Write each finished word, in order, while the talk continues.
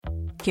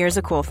Here's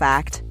a cool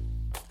fact.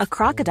 A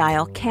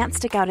crocodile can't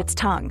stick out its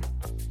tongue.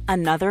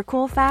 Another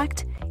cool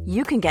fact,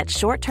 you can get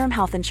short-term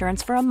health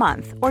insurance for a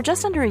month or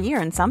just under a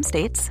year in some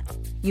states.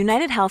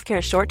 United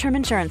Healthcare short-term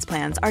insurance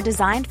plans are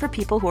designed for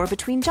people who are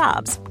between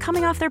jobs,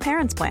 coming off their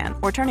parents' plan,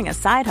 or turning a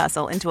side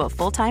hustle into a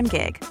full-time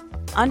gig.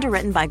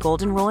 Underwritten by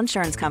Golden Rule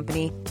Insurance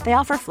Company, they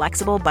offer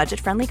flexible,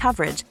 budget-friendly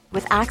coverage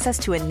with access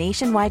to a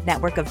nationwide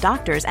network of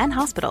doctors and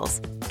hospitals.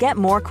 Get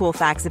more cool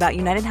facts about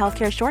United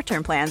Healthcare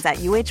short-term plans at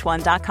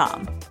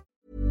uh1.com.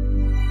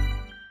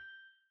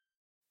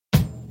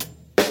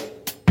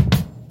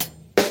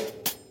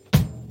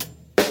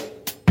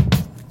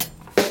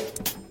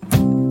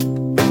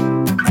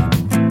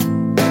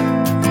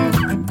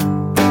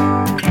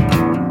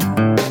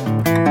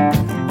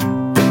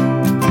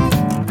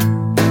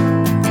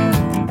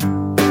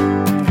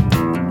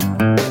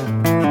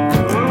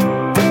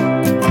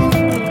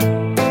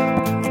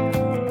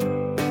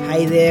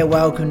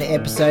 Welcome to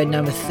episode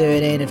number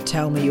 13 of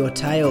Tell Me Your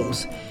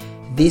Tales.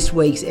 This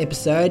week's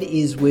episode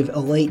is with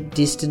elite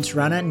distance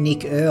runner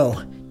Nick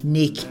Earl.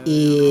 Nick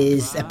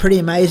is a pretty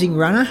amazing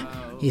runner.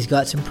 He's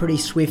got some pretty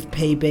swift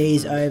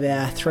PBs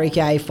over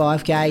 3K,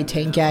 5K,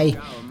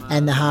 10K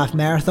and the half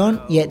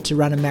marathon. Yet to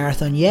run a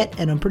marathon yet,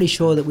 and I'm pretty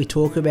sure that we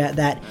talk about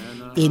that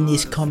in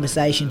this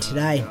conversation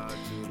today.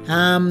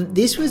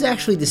 This was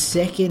actually the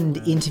second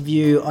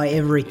interview I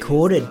ever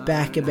recorded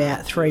back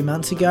about 3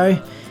 months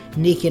ago.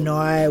 Nick and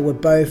I were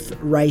both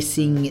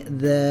racing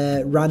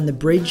the Run the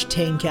Bridge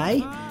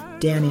 10K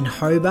down in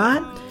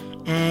Hobart,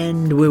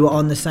 and we were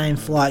on the same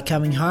flight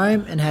coming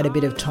home and had a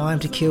bit of time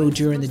to kill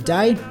during the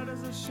day.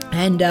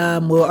 And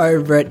we were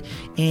over at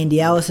Andy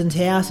Allison's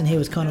house, and he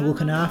was kind of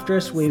looking after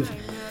us with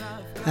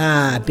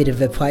a bit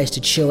of a place to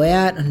chill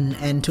out,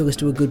 and took us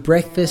to a good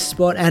breakfast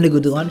spot and a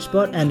good lunch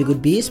spot and a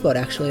good beer spot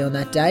actually on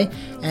that day.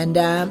 And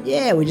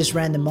we just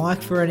ran the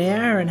mic for an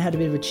hour and had a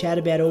bit of a chat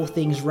about all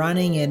things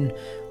running and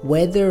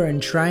weather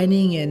and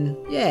training. And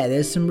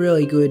there's some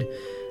really good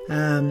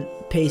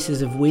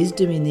pieces of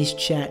wisdom in this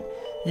chat,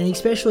 and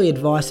especially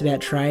advice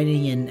about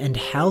training and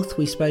health.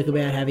 We spoke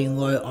about having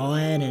low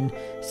iron and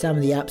some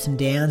of the ups and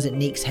downs that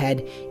Nick's had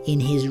in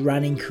his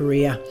running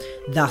career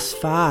thus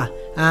far.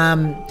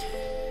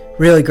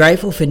 Really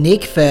grateful for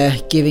Nick for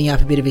giving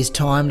up a bit of his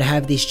time to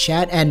have this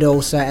chat, and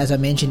also, as I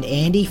mentioned,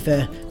 Andy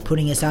for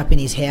putting us up in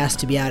his house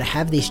to be able to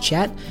have this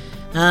chat.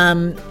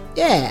 And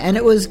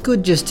it was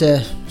good just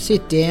to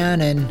sit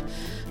down, and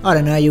I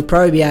don't know, you'll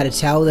probably be able to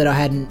tell that I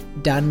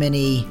hadn't done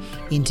many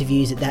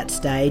interviews at that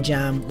stage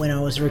when I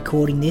was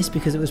recording this,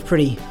 because it was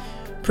pretty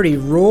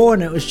raw,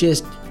 and it was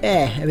just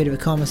a bit of a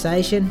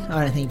conversation.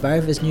 I don't think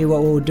both of us knew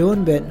what we were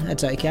doing, but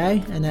that's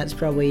okay, and that's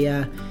probably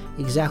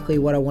exactly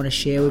what I want to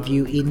share with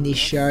you in this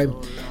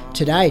show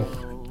today.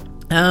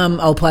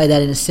 I'll play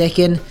that in a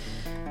second.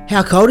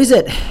 How cold is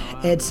it?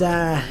 It's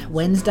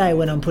Wednesday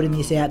when I'm putting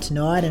this out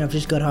tonight, and I've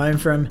just got home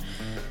from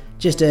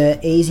just a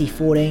easy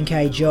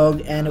 14k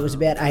jog, and it was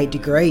about 8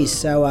 degrees,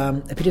 so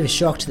a bit of a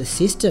shock to the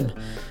system.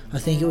 I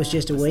think it was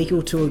just a week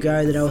or two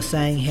ago that I was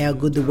saying how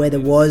good the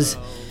weather was,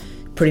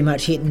 pretty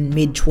much hitting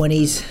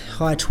mid-20s,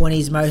 high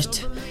 20s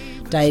most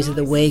days of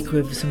the week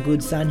with some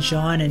good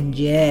sunshine. And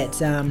it's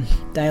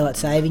daylight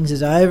savings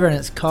is over, and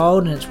it's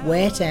cold and it's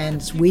wet and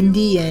it's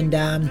windy, and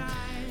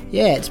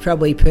it's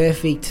probably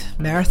perfect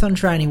marathon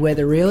training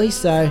weather really.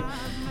 So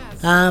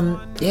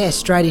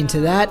straight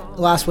into that.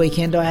 Last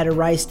weekend I had a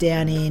race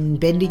down in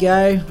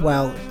Bendigo,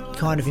 well,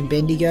 kind of in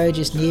Bendigo,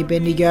 just near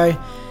Bendigo.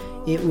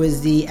 It was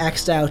the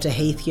Axedale to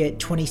Heathcote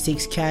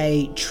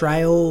 26k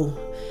trail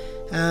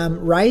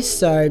race.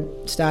 So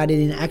started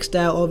in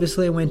Axedale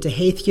obviously, and went to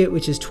Heathcote,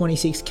 which is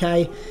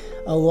 26k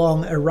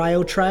along a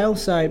rail trail,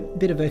 so a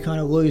bit of a kind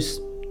of loose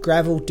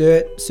gravel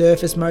dirt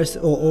surface most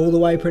or all the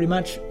way pretty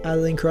much,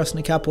 other than crossing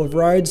a couple of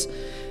roads.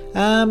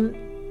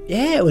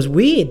 It was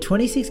weird.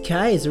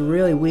 26k is a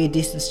really weird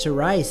distance to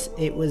race.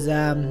 It was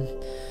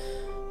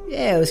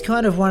it was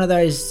kind of one of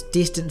those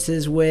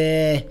distances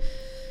where,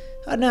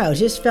 I don't know, it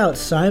just felt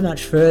so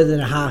much further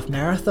than a half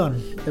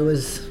marathon. It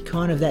was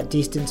kind of that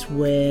distance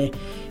where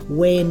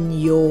when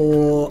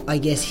you're, I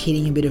guess,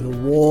 hitting a bit of a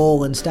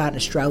wall and starting to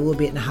struggle a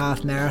bit in a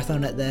half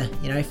marathon at the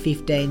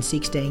 15,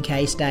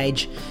 16k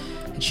stage,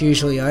 it's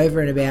usually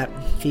over in about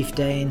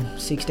 15,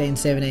 16,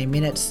 17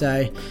 minutes,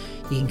 so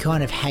you can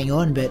kind of hang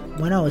on. But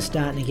when I was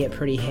starting to get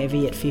pretty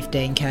heavy at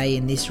 15k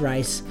in this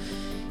race,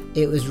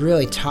 it was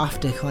really tough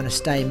to kind of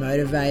stay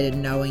motivated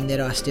knowing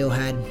that I still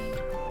had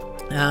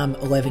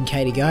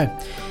 11k to go.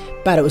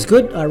 But it was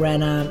good. I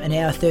ran an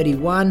hour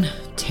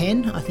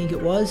 31:10, I think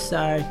it was,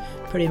 so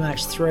pretty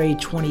much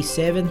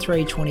 3:27,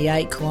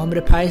 3:28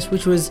 kilometre pace,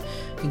 which was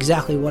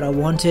exactly what I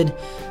wanted.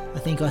 I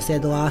think I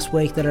said the last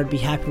week that I'd be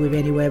happy with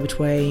anywhere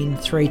between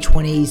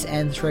 3:20s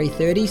and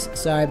 3:30s,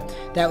 so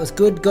that was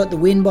good. Got the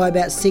win by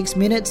about 6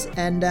 minutes,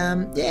 and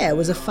it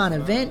was a fun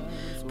event,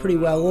 pretty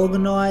well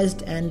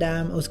organised, and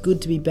it was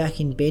good to be back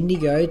in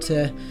Bendigo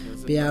to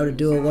be able to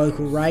do a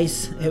local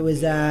race. It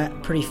was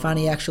pretty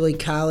funny actually.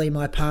 Carly,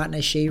 my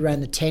partner, she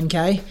ran the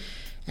 10k,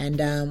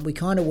 and we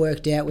kind of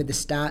worked out with the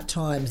start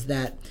times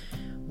that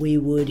we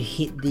would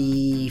hit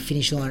the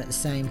finish line at the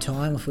same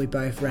time if we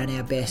both ran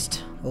our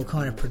best or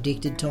kind of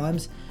predicted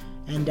times.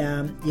 And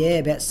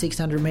about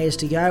 600 metres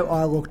to go,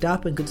 I looked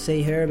up and could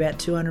see her about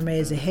 200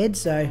 metres ahead,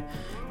 so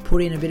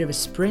put in a bit of a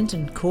sprint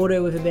and caught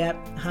her with about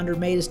 100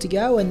 metres to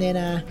go, and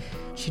then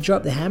she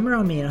dropped the hammer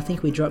on me, and I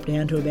think we dropped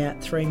down to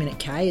about 3-minute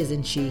Ks,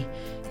 and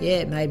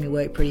it made me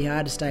work pretty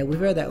hard to stay with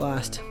her that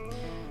last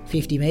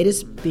 50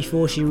 metres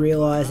before she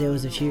realised there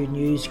was a few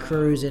news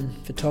crews and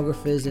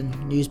photographers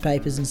and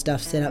newspapers and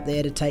stuff set up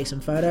there to take some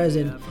photos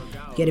and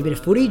get a bit of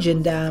footage.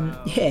 And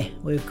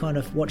we've kind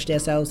of watched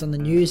ourselves on the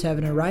news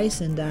having a race,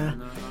 and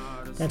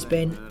that's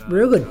been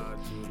real good.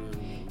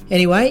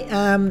 Anyway,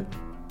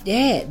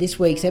 this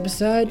week's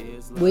episode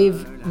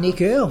with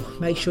Nick Earl.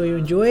 Make sure you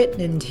enjoy it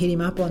and hit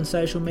him up on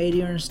social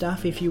media and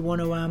stuff if you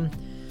want to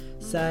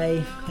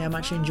say how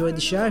much you enjoyed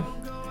the show.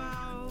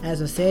 As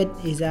I said,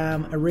 he's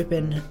a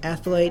ripping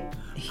athlete,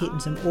 hitting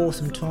some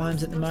awesome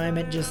times at the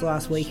moment. Just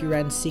last week he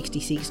ran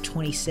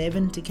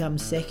 66.27 to come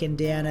second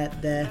down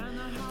at the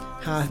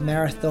half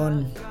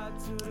marathon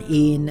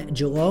in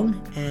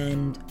Geelong,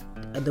 and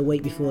the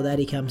week before that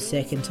he comes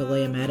second to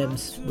Liam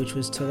Adams, which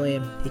was to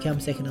Liam. He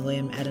comes second to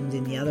Liam Adams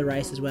in the other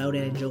race as well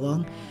down in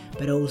Geelong,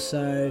 but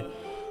also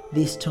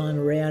this time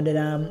around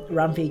at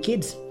Run for Your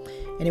Kids.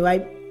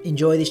 Anyway,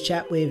 enjoy this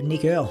chat with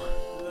Nick Earl.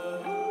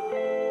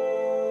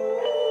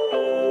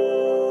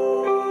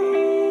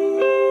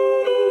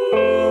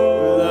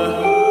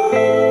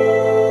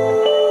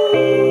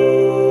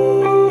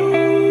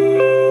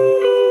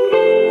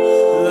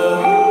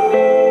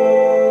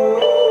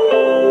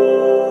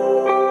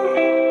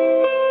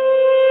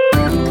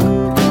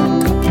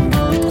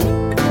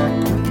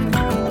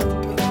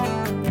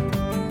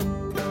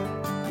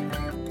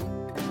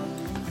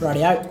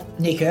 Rightio,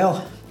 Nick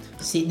Earl,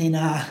 sitting in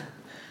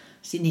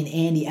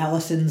Andy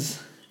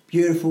Allison's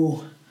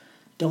beautiful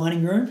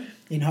dining room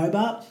in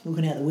Hobart,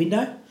 looking out the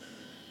window.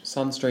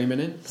 Sun streaming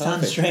in. Perfect.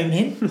 Sun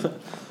streaming in.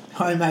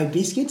 Homemade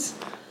biscuits,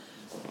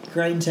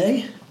 green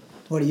tea.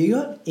 What do you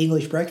got?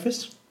 English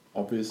breakfast.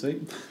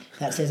 Obviously.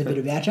 That says a bit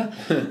about you.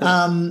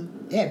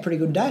 Pretty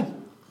good day.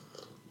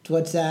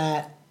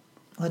 So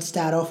let's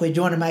start off with. Do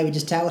you want to maybe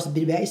just tell us a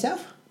bit about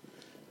yourself?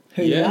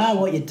 Who you are,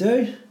 what you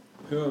do.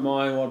 Who am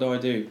I? What do I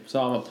do? So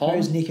I'm a POM.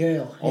 Who's Nick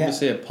Earl?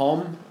 Obviously a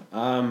POM.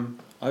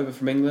 Over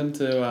from England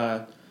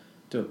to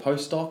do a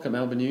postdoc at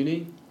Melbourne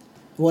Uni.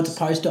 What's a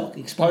postdoc?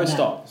 Explain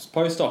Postdoc. that.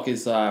 Postdoc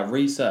is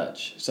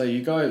research. So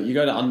you go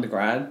to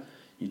undergrad,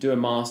 you do a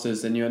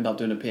master's, then you end up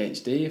doing a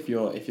PhD if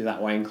you're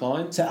that way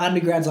inclined. So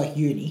undergrad's like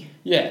uni.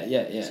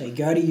 Yeah. So you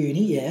go to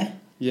uni, yeah.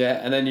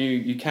 Yeah, and then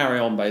you carry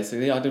on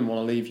basically. I didn't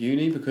want to leave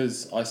uni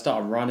because I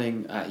started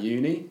running at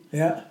uni.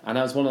 Yeah. And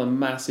that was one of the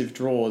massive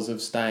draws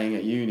of staying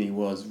at uni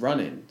was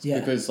running. Yeah.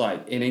 Because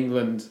like in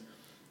England,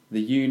 the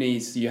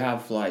unis, you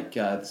have like,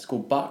 it's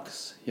called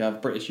BUCS. You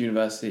have British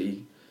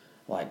University,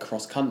 like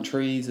cross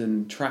countries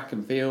and track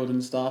and field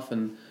and stuff.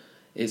 And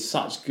it's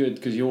such good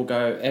because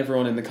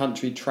everyone in the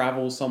country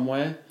travels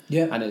somewhere.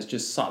 Yeah. And it's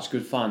just such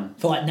good fun.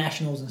 For like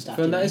nationals and stuff.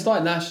 It's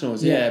like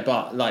nationals, yeah.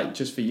 But like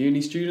just for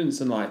uni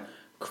students and like,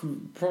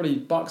 probably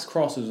Bucks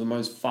Cross was the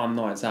most fun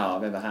nights out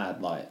I've ever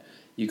had. Like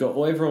you got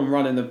everyone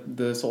running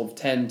the sort of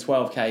 10,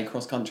 12k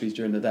cross countries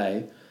during the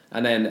day,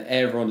 and then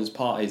everyone just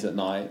parties at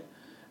night,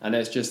 and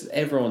it's just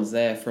everyone's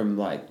there from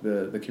like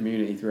the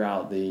community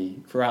throughout the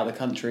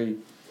country,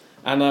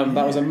 and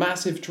that was a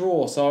massive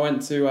draw. So I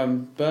went to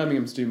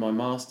Birmingham to do my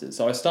masters.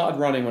 So I started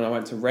running when I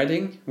went to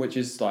Reading, which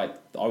is like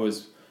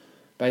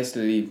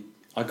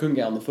I couldn't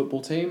get on the football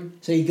team.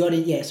 So you got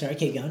in, sorry,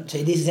 keep going. So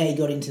this is how you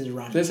got into the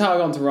running. This is how I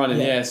got into running,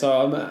 yeah. So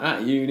I'm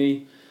at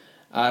uni,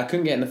 I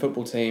couldn't get in the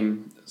football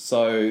team,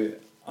 so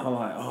I'm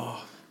like,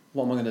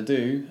 what am I going to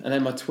do? And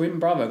then my twin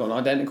brother, I got an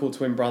identical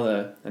twin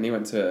brother, and he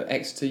went to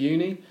Exeter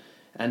Uni,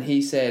 and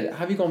he said,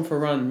 have you gone for a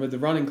run with the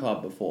running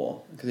club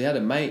before? Because he had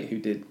a mate who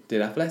did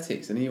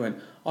athletics, and he went,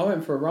 I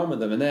went for a run with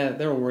them, and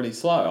they're all really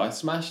slow. I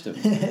smashed them.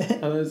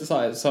 And it was just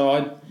like, so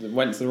I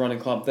went to the running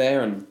club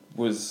there and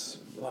was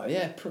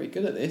like, pretty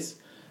good at this.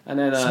 And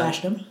then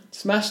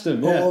smashed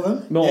them, yeah. All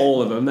of them? Not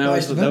all of them. There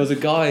was a a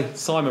guy,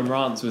 Simon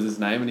Rance was his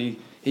name, and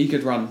he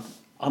could run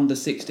under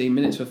 16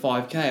 minutes for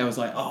 5k. I was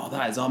like,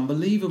 that is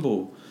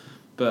unbelievable.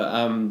 But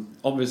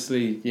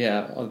obviously,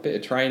 a bit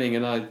of training,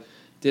 and I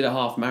did a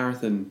half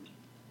marathon,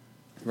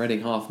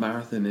 Reading half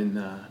marathon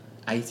in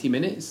 80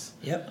 minutes.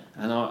 Yep.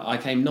 And I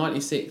came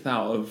 96th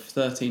out of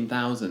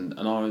 13,000,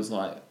 and I was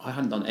like, I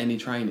hadn't done any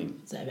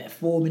training. So about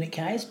 4-minute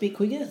Ks, a bit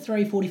quicker,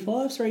 3:45,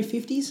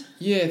 3:50s?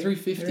 Yeah,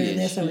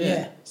 3:50.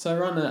 Yeah.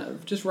 So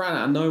I just ran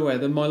out of nowhere.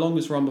 Then my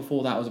longest run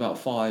before that was about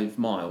 5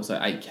 miles, so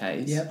 8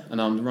 Ks. Yep.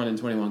 And I'm running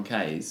 21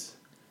 Ks,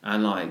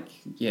 and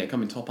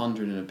coming top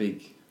 100 in a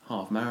big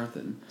half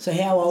marathon. So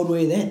how old were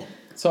you then?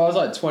 So I was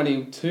like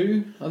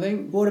 22, I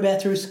think. What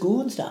about through school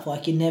and stuff?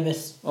 Like you never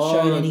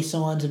showed any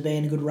signs of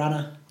being a good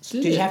runner?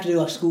 Did you have to do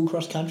like school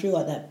cross country,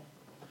 like that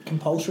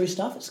compulsory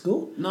stuff at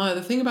school? No,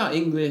 the thing about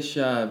English,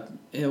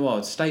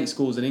 state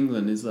schools in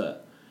England is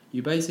that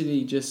you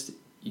basically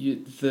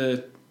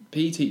the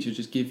PE teacher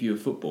just give you a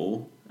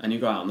football and you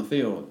go out on the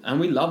field. And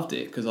we loved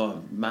it because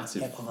I'm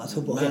massive. Everyone loves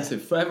football,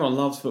 massive. Everyone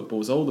loves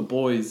football. So all the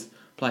boys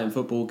playing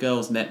football,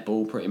 girls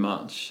netball pretty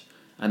much.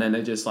 And then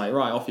they're just like,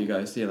 right, off you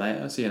go. See you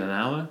later. See you in an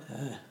hour.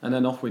 And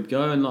then off we'd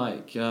go. And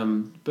like,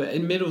 but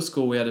in middle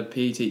school, we had a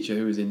PE teacher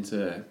who was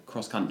into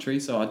cross country.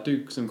 So I'd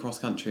do some cross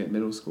country at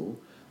middle school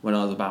when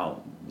I was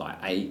about like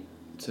 8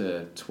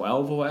 to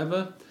 12 or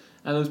whatever.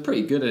 And I was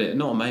pretty good at it.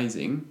 Not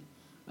amazing.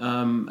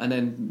 And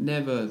then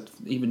never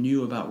even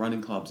knew about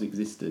running clubs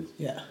existed.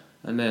 Yeah.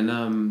 And then,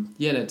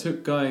 it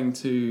took going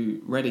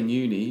to Reading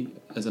Uni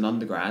as an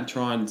undergrad,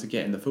 trying to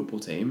get in the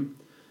football team.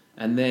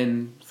 And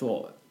then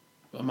thought,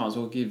 I might as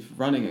well give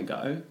running a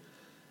go.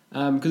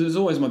 Because it was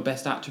always my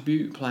best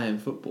attribute playing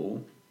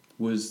football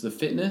was the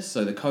fitness.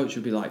 So the coach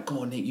would be like,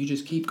 go on, Nick, you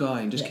just keep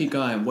going, keep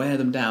going, wear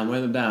them down.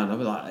 I'd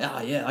be like,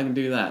 yeah, I can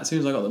do that. As soon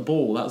as I got the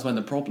ball, that was when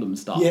the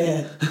problems started.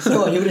 Yeah.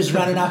 So you were just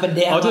running up and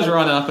down. I was just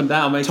running up and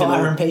down, making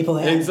tiring people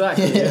out.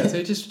 Exactly, yeah.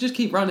 So just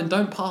keep running.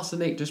 Don't pass to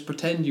Nick. Just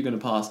pretend you're going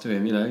to pass to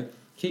him, you know.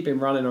 Keep him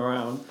running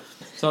around.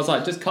 So I was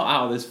like, just cut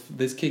out of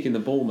this kicking the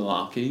ball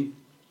malarkey.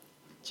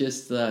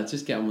 Just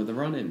get on with the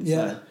running. Yeah.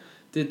 So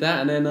did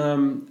that,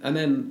 and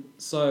then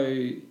so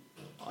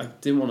I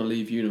didn't want to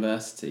leave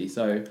university,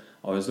 so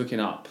I was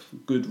looking up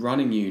good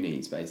running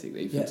unis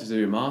basically to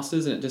do a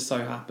master's, and it just so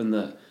happened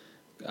that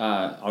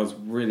I was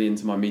really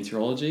into my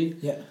meteorology.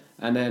 Yeah.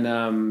 And then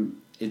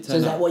it turned So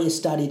is that what you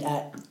studied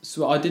at?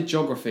 So I did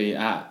geography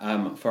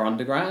for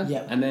undergrad.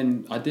 Yeah. And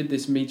then I did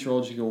this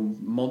meteorological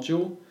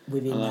module.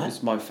 Within that? It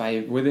was my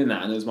within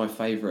that, and it was my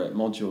favourite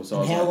module.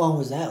 So And how long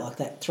was that? Like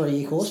that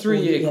 3-year course?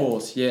 3-year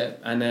course, yeah.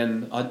 And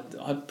then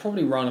I'd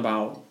probably run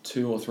about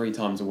 2 or 3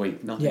 times a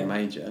week, nothing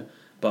major.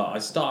 But I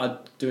started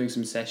doing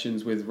some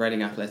sessions with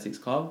Reading Athletics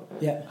Club.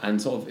 Yeah. And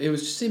sort of, it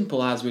was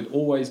simple as we'd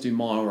always do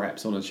mile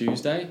reps on a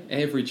Tuesday,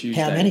 every Tuesday.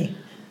 How many?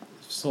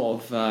 Sort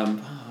of,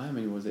 how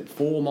many was it?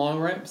 4 mile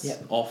reps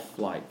off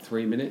like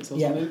 3 minutes or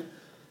something.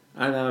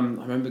 And I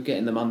remember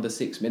getting them under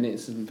 6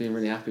 minutes and being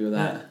really happy with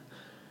that.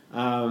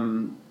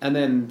 And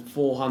then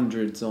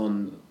 400s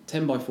on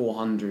 10 by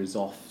 400s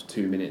off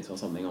 2 minutes or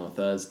something on a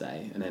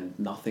Thursday, and then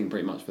nothing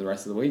pretty much for the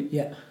rest of the week.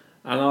 Yeah.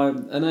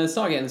 And I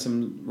started getting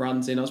some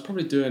runs in. I was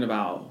probably doing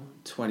about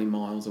 20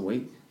 miles a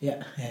week.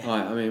 Yeah.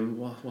 Right, I mean,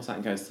 what's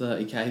that? Goes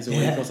 30 k's a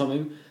week or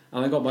something.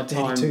 And I got my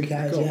time. 32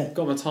 k's,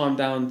 got my time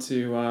down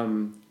to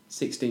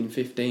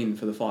 16:15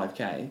 for the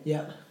 5k.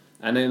 Yeah.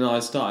 And then I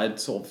started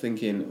sort of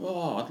thinking,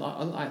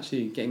 I'm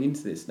actually getting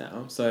into this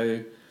now.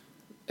 So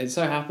it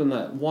so happened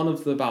that one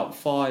of the about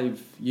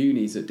 5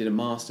 unis that did a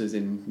master's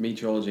in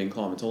meteorology and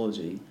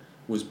climatology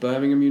was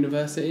Birmingham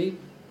University,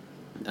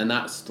 and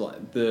that's like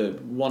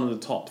one of the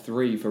top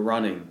 3 for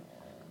running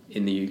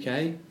in the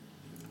UK.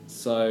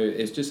 So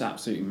it's just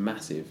absolutely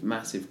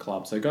massive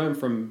club. So going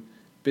from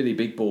Billy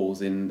Big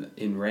Balls in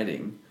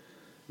Reading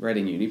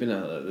Uni, been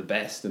at the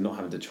best and not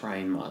having to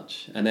train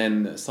much, and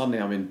then suddenly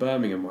I'm in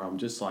Birmingham where I'm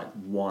just like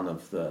one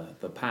of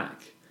the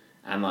pack.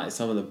 And like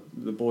some of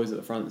the boys at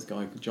the front, this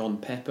guy John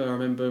Pepper, I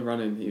remember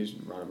running. He was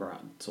running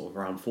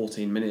around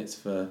 14 minutes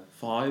for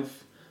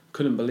 5.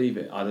 Couldn't believe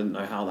it. I didn't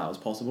know how that was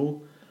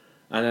possible.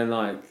 And then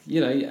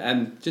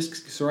and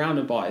just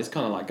surrounded by, it's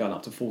kind of like going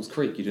up to Falls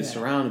Creek. You're just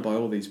surrounded by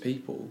all these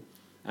people.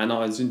 And I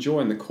was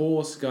enjoying the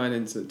course, going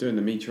into doing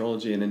the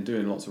meteorology and then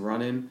doing lots of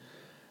running.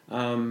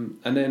 And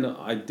then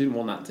I didn't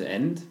want that to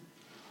end,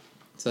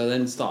 so I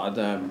then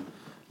started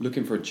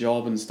looking for a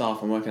job and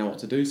stuff and working out what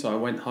to do. So I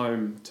went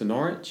home to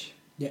Norwich.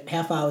 Yeah.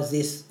 How far was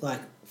this? Like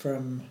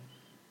from?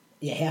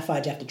 Yeah. How far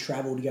did you have to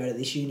travel to go to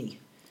this uni?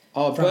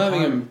 Oh,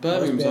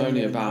 Birmingham's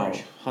only about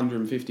Norwich?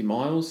 150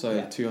 miles,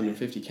 so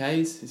 250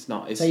 k's. It's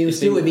not. So you were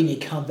still within your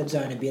comfort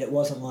zone a bit. It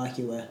wasn't like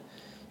you were.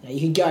 You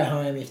could go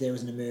home if there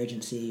was an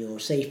emergency or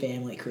see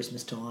family at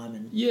Christmas time.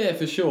 And yeah,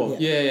 for sure.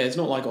 Yeah. It's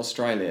not like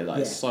Australia.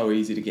 Like it's so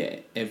easy to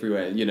get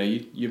everywhere. You know,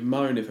 you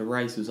moan if a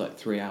race was like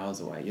 3 hours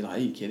away. You're like,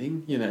 are you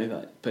kidding? You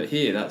know, but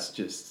here that's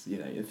just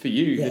for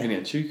you living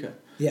in Echuca.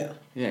 Yeah.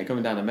 Yeah,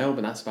 coming down to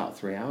Melbourne, that's about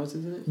 3 hours,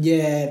 isn't it?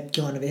 Yeah,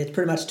 kind of. It's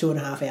pretty much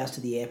 2.5 hours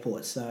to the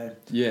airport. So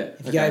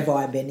if you go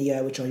via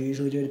Bendigo, which I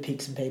usually do to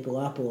pick some people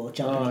up, or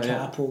jump in a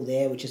carpool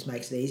there, which just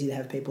makes it easy to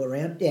have people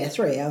around. Yeah,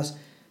 3 hours.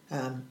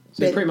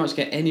 So you pretty much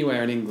get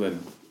anywhere in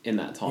England in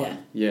that time.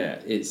 Yeah,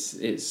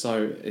 it's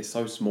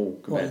so small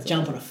compared to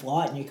jump on a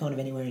flight and you're kind of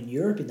anywhere in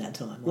Europe in that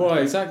time. Well,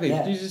 exactly.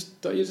 Yeah. You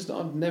just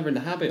I'm never in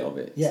the habit of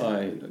it. Yeah.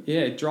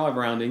 So drive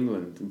around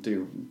England and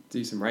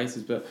do some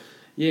races. But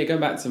yeah,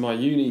 going back to my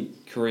uni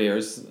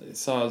career,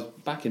 so I was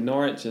back in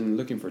Norwich and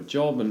looking for a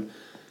job and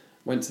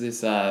went to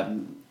this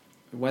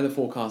weather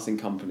forecasting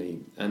company,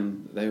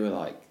 and they were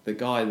like, the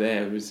guy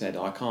there who said,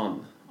 I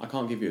can't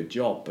give you a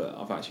job, but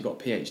I've actually got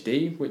a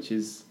PhD, which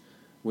is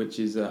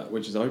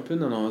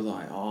open. And I was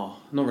like,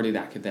 not really the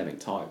academic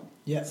type.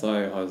 Yeah. So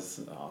I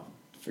was,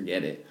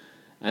 forget it.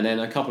 And then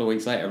a couple of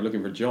weeks later,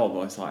 looking for a job, I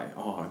was like,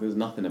 there's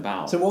nothing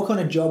about. So what kind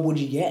of job would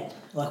you get?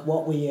 Like,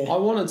 what were you... I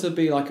wanted to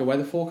be like a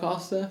weather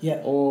forecaster.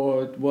 Yeah.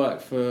 Or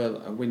work for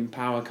a wind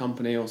power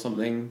company or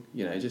something.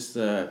 You know, just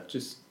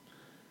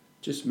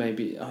just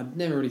maybe I'd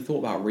never really thought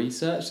about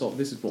research. So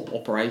this is more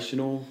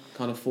operational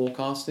kind of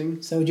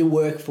forecasting. So would you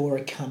work for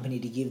a company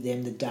to give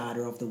them the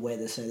data of the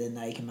weather so then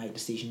they can make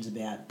decisions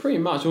about Pretty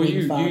much, or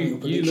wind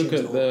farming or you look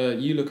at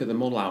predictions you look at the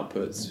model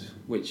outputs,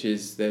 which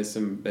is there's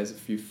a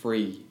few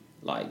free,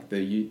 like the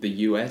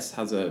US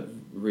has a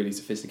really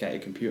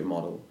sophisticated computer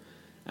model,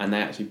 and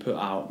they actually put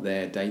out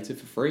their data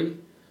for free.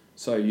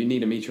 So you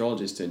need a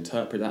meteorologist to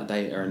interpret that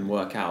data and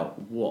work out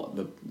what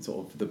the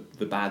sort of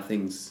the bad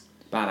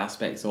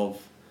aspects of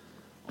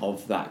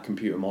that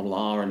computer model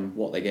are and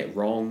what they get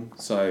wrong.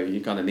 So you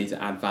kind of need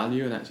to add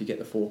value and actually get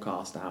the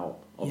forecast out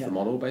of the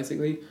model,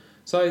 basically.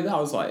 So that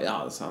was like,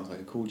 that sounds like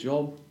a cool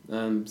job.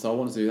 So I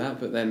wanted to do that,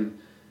 but then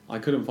I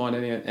couldn't find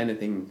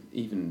anything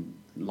even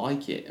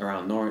like it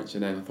around Norwich.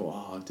 And then I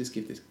thought, I'll just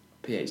give this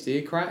PhD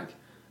a crack.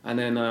 And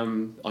then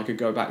I could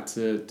go back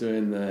to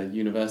doing the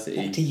university.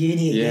 back to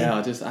uni again. Yeah,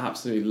 I just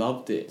absolutely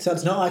loved it. So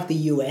it's not like the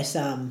US,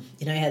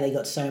 you know how they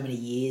got so many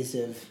years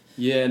of...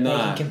 Yeah, They no.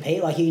 can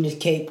compete, like you can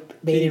just keep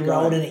being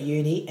enrolled in at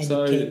uni and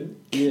So, you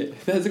keep... yeah,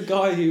 there's a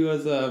guy who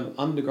was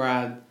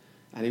undergrad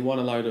and he won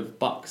a load of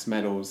Bucks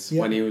medals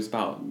when he was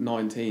about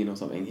 19 or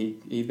something.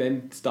 He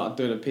then started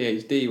doing a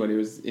PhD when he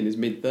was in his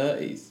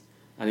mid-30s,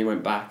 and he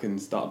went back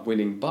and started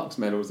winning Bucks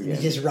medals again.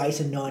 He's just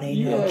racing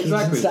 19-year-old kids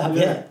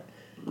exactly. and stuff,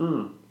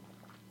 yeah.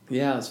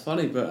 Yeah, it's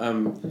funny, but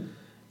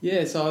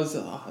yeah, so I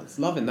was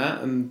loving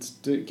that, and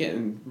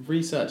getting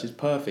research is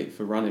perfect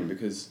for running,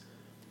 because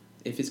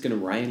if it's going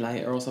to rain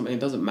later or something,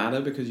 it doesn't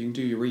matter, because you can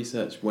do your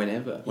research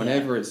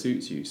whenever it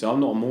suits you. So I'm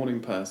not a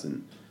morning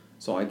person,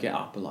 so I get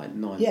up at like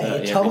 9:30. Yeah,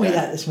 you told me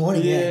that this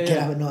morning. Yeah, get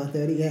up at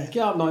 9:30. Yeah,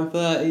 get up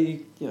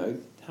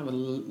 9:30. Have a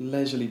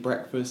leisurely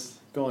breakfast,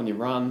 go on your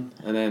run,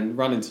 and then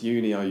run into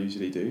uni. I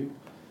usually do.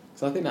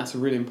 So I think that's a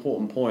really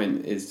important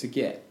point, is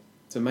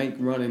to make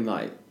running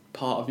like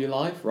part of your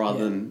life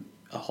rather than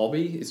a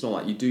hobby. It's not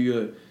like you do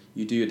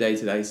your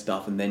day-to-day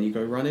stuff and then you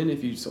go running.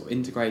 If you sort of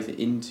integrate it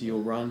into your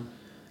run,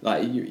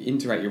 like you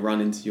integrate your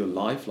run into your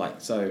life, like,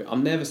 so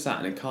I'm never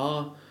sat in a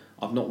car.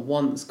 I've not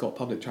once got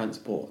public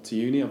transport to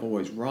uni. I've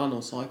always run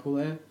or cycle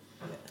there,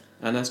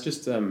 and that's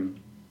just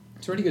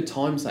it's a really good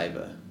time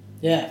saver.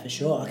 Yeah, for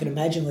sure. I can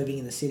imagine living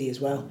in the city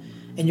as well.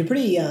 And you're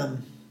pretty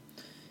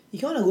you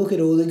kind of look at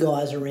all the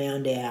guys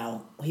around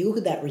you look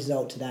at that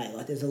result today,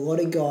 like there's a lot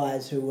of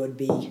guys who would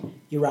be,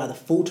 you're either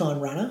full-time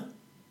runner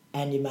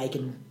and you're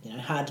making,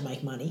 hard to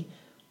make money,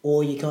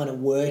 or you're kind of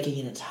working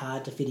and it's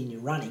hard to fit in your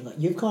running. Like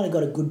you've kind of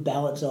got a good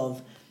balance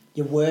of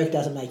your work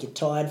doesn't make you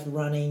tired for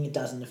running, it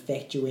doesn't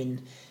affect you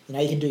in,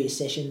 you can do your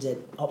sessions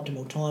at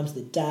optimal times of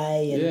the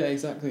day. And yeah,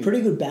 exactly.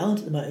 Pretty good balance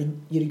at the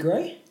moment. You'd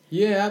agree?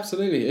 Yeah,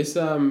 absolutely. It's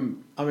I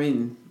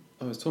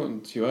was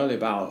talking to you earlier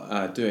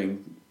about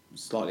doing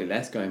slightly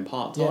less, going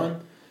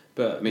part-time,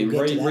 but I mean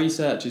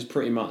research is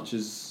pretty much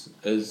as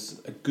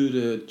a good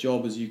a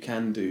job as you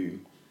can do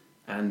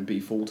and be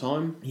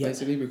full-time,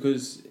 basically,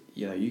 because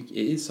it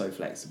is so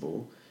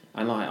flexible.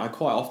 And like I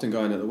quite often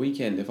go in at the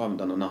weekend if I haven't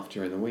done enough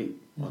during the week.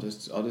 I'll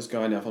just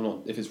go in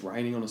if it's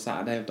raining on a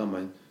Saturday, I've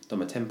done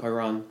my tempo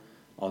run,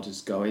 I'll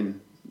just go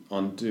in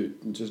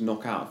just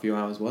knock out a few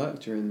hours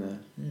work during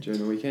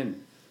the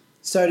weekend.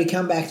 So to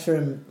come back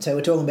so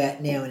we're talking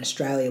about now in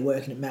Australia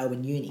working at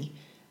Melbourne Uni,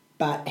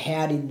 but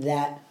how did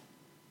that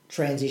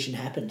transition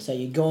happen? So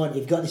you've got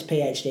this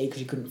PhD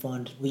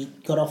because we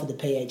got offered the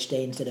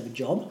PhD instead of a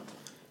job,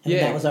 and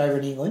that was over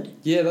in England?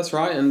 Yeah, that's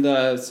right.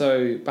 And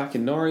so back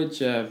in Norwich,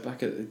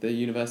 back at the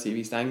University of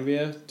East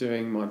Anglia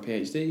doing my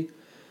PhD,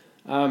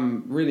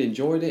 really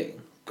enjoyed it,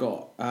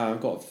 got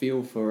a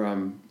feel for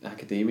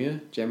academia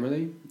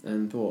generally,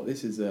 and thought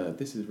this is a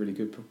really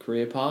good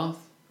career path.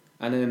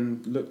 And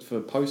then looked for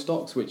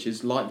postdocs, which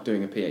is like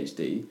doing a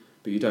PhD,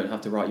 but you don't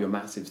have to write your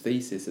massive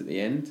thesis at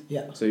the end.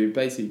 Yeah. So you're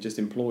basically just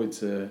employed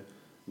to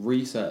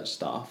research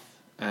stuff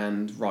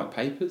and write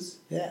papers,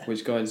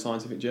 which go in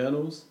scientific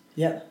journals.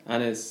 Yeah.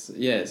 And it's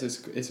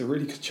a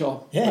really good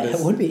job. Yeah, it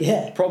would be,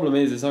 yeah. The problem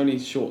is it's only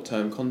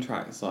short-term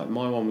contracts. Like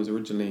my one was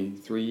originally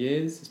 3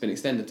 years. It's been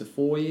extended to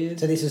 4 years.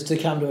 So this is to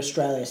come to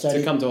Australia.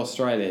 Come to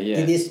Australia, yeah.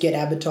 Did this get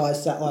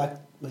advertised,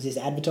 was this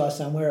advertised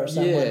somewhere or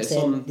someone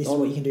said this is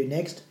what you can do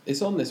next?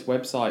 It's on this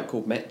website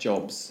called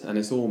MetJobs, and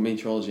it's all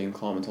meteorology and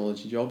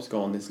climatology jobs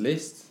go on this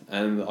list.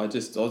 And I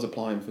was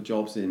applying for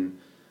jobs in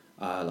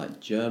like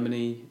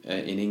Germany,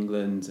 in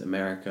England,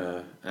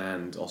 America,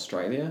 and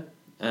Australia.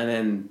 And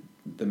then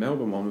the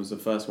Melbourne one was the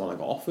first one I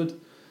got offered.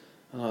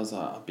 And I was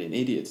like, I'd be an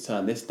idiot to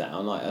turn this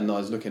down. And I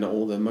was looking at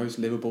all the most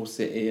livable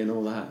city and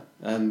all that.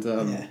 And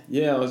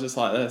I was just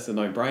like, that's a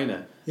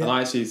no-brainer. Yeah. And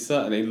I actually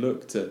certainly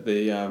looked at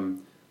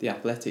the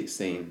athletics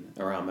scene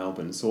around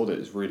Melbourne and saw that it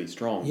was really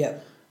strong. Yeah.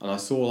 And I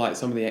saw like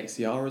some of the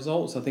XCR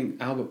results. I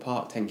think Albert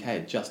Park 10K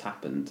had just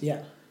happened.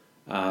 Yeah.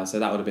 So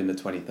that would have been the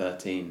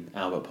 2013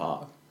 Albert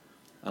Park.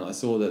 And I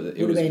saw that it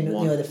would was have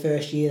been the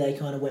first year they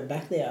kind of went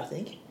back there, I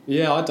think.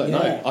 Yeah, I don't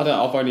know.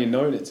 I've only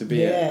known it to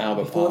be at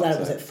Albert before Park. That it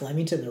was at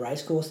Flemington, the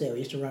racecourse there. We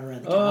used to run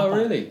around the car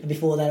park. Really? And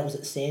before that it was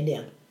at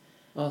Sandown.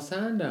 Oh,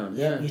 Sandown,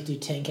 yeah. We used to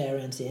do 10K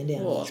around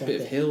Sandown. Oh, it's a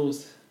bit of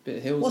hills. bit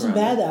of hills. It wasn't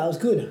around bad though, it was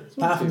good.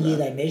 not Apart from too the year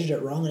bad. they measured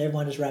it wrong and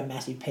everyone just ran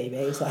massive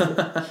PBs,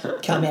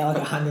 like come out like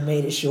 100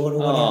 metres short or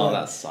whatever. Oh,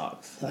 that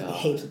sucks. Like Oh.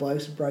 heaps of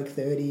blokes broke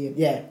 30.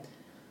 And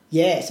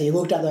yeah, so you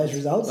looked up those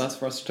results? That's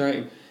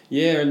frustrating.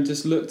 Yeah, and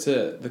just looked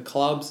at the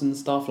clubs and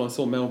stuff, and I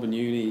saw Melbourne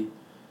Uni,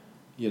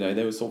 you know,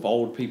 there were sort of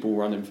old people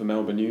running for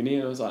Melbourne Uni,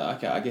 and I was like,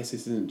 okay, I guess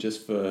this isn't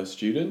just for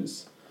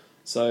students.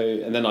 So,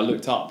 and then I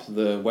looked up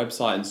the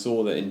website and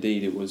saw that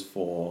indeed it was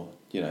for,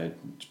 you know,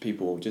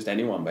 people, just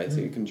anyone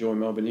basically can join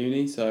Melbourne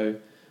Uni. So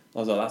I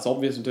was like, that's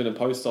obvious, I'm doing a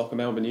postdoc at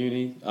Melbourne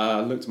Uni. I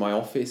looked at my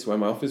office, where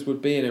my office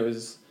would be, and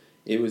it's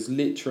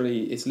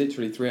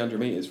literally 300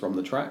 metres from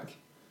the track.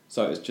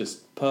 So it's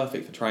just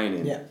perfect for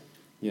training. Yeah.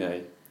 You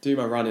know, do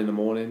my run in the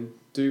morning,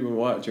 do my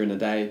work during the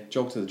day,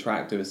 jog to the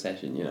track, do a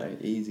session, you know,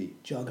 easy.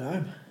 Jog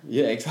home.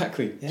 Yeah,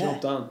 exactly. Yeah.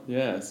 Job done.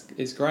 Yeah,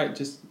 it's great.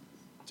 Just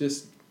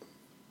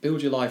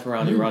build your life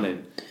around your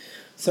running.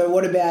 So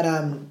what about,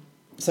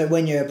 so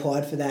when you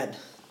applied for that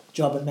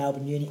job at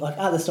Melbourne Uni, like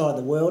other side of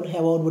the world, how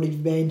old would you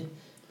have been?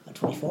 Like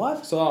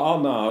 25? So,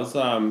 no, I was,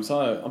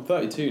 so I'm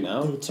 32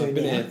 now. 32 I've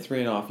been now. here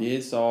 3.5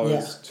 years, so I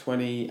was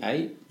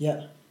 28.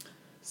 Yeah.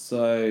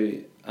 So,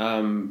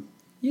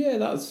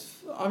 yeah,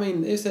 I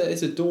mean, it's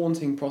a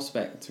daunting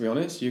prospect, to be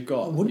honest. You've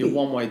got your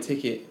one-way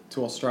ticket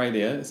to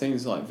Australia. It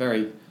seems like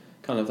very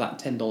kind of that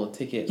 $10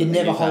 ticket. You that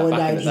they never used to have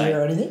back in holidayed the day. here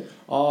or anything?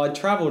 Oh, I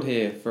travelled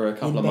here for a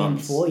couple of been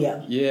months. before,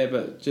 yeah. Yeah,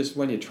 but just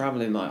when you're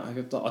travelling, like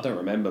I don't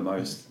remember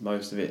most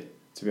of it,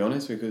 to be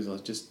honest, because I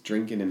was just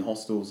drinking in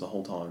hostels the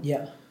whole time.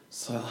 Yeah.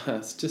 So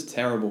it's just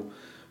terrible.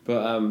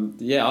 But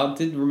yeah, I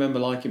did remember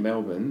liking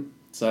Melbourne,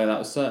 so that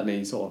was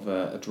certainly sort of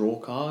a draw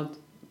card.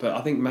 But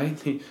I think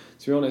mainly,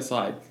 to be honest,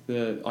 like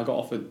I got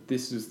offered.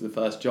 This was the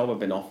first job I've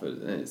been offered,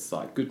 and it's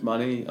like good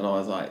money, and I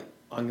was like,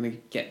 I'm gonna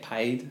get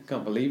paid.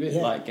 Can't believe it.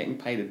 Yeah. Like getting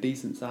paid a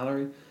decent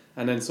salary,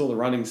 and then saw the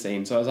running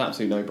scene, so it was an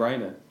absolute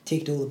no-brainer.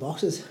 Ticked all the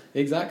boxes.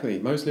 Exactly,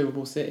 most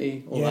livable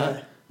city, all Yeah.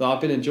 that. But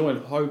I've been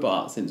enjoying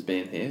Hobart since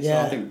being here,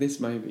 Yeah. so I think this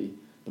may be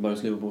the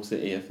most livable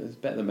city. It's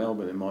better than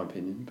Melbourne in my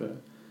opinion, but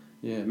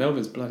yeah,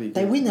 Melbourne's bloody good.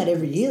 They win that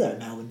every year though,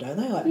 Melbourne, don't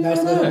they? Like Yeah, most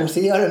I know. livable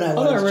city. I don't know I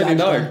what don't it's really judged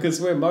know on.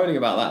 because we're moaning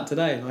about that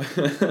today. I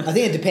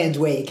think it depends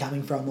where you're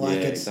coming from. Like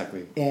Yeah, it's,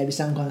 exactly. Yeah, there's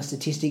some kind of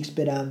statistics,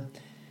 but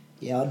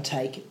yeah, I'd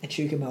take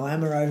Echuca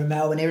Moama over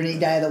Melbourne every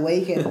day of the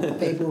week, and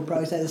people will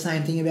probably say the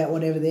same thing about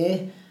whatever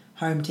their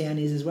hometown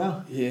is as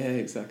well. Yeah,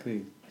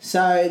 exactly.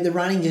 So the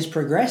running just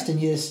progressed,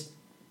 and you just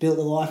built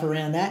the life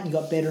around that, and you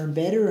got better and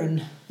better,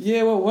 and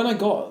Yeah, well, when I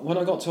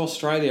got to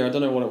Australia, I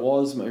don't know what it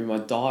was, maybe my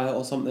diet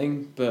or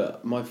something,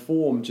 but my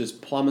form just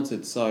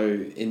plummeted. So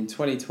in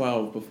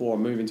 2012, before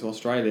moving to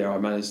Australia, I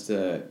managed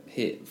to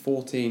hit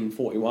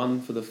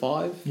 14:41 for the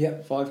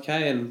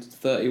 5K, and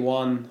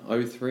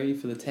 31:03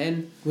 for the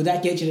 10. would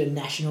that get you to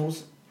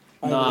nationals?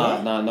 over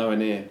there? Nah, nowhere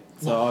near.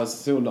 So No. I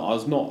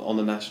was not on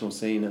the national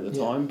scene at the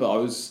Yeah. time, but I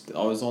was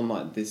on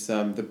like this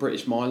the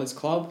British Milers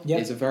Club. Yep.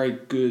 It's a very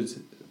good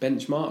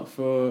benchmark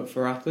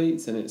for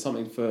athletes, and it's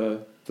something for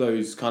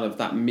those kind of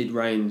that mid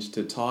range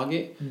to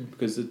target,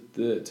 because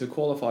to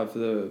qualify for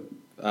the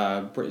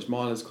British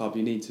Milers Club,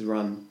 you need to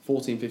run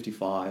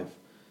 14:55,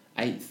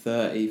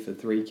 8:30 for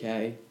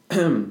 3K,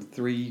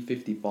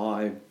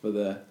 3:55 for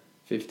the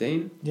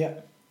 15. Yeah.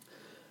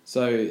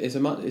 So it's a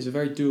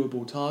very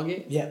doable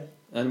target. Yeah.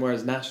 And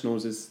whereas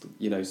nationals is,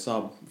 you know,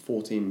 sub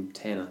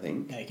 14:10, I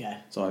think. Okay.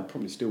 So I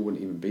probably still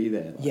wouldn't even be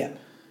there. Like, Yeah.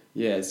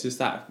 Yeah, it's just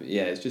that.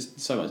 Yeah, it's just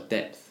so much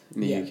depth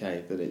in the Yeah.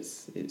 UK that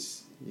it's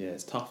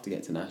tough to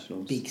get to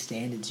nationals. Big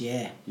standards,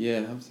 yeah.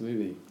 Yeah,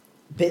 absolutely.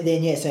 But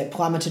then, yeah, so it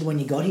plummeted when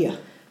you got here.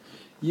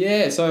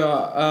 Yeah, so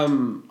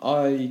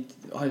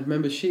I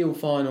remember Shield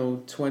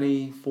final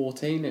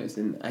 2014. It was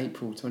in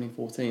April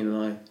 2014,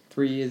 and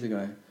 3 years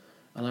ago,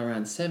 and I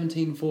ran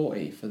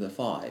 17:40 for the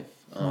 5.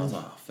 And I was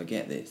like, oh,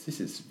 forget this. This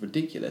is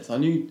ridiculous. I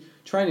knew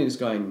training was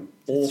going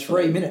awful.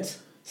 3 minutes.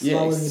 Yeah,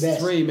 Slower than your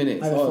best. 3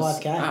 minutes. Over I was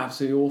 5K.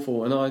 absolutely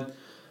awful. And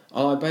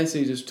I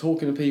basically just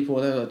talking to people,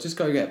 and they were like, just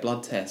go get a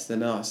blood test.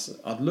 And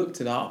I'd looked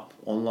it up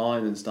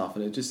online and stuff,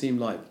 and it just seemed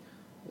like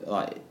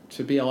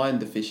to be iron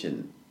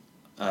deficient,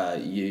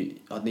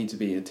 I'd need to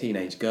be a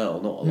teenage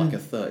girl, not like a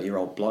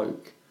 30-year-old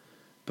bloke.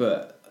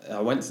 But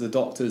I went to the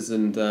doctors,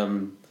 and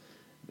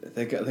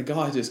the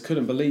guy just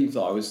couldn't believe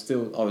that I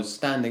was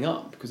standing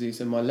up, because he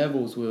said my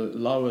levels were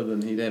lower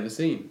than he'd ever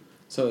seen.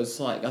 So it's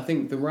like, I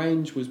think the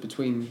range was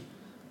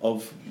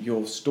of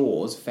your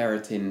stores,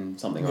 ferritin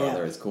something or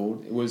other it's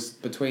called, it was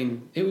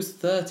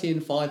 30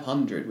 and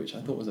 500, which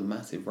I thought was a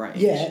massive range.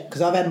 Yeah,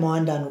 because I've had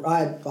mine done,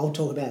 I'll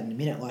talk about it in a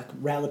minute, like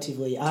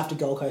relatively, after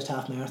Gold Coast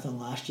Half Marathon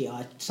last year,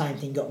 same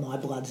thing, got my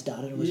bloods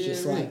done, and it was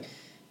just really? like,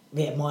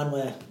 yeah, mine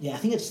were, I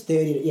think it's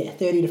 30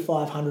 to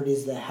 500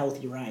 is the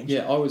healthy range.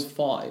 Yeah, I was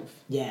 5.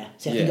 Yeah,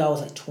 so I think I was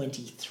like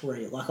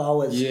 23, like I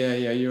was... Yeah,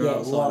 you were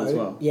outside low, as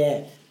well.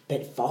 Yeah,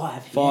 but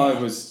 5.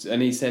 5 was,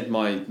 and he said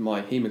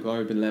my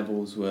hemoglobin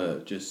levels were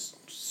just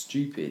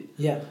stupid.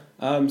 Yeah.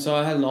 So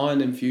I had an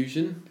iron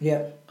infusion.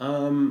 Yeah.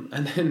 And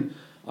then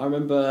I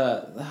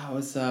remember that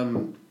was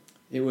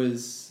it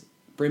was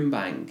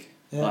Brimbank.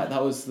 Yeah. Like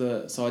that was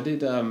so I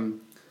did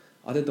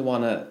I did the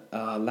one at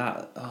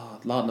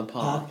Lardner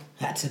Park.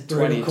 That's a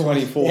brutal course.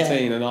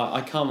 2014, and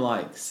I come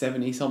like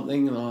 70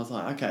 something, and I was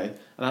like, okay, and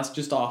that's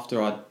just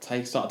after I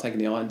started taking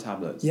the iron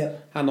tablets.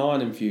 Yep. Had an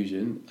iron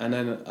infusion, and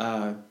then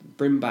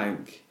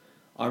Brimbank.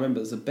 I remember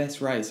it was the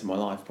best race of my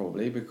life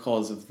probably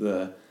because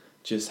of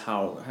just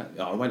how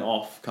I went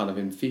off kind of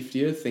in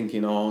 50th,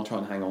 thinking, I'll try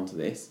and hang on to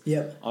this.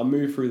 Yep. I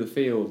moved through the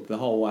field the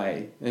whole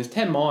way, and it's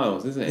 10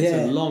 miles, isn't it? Yeah.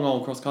 It's a long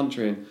old cross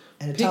country, and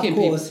a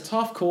picking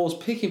tough course,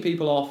 picking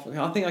people off.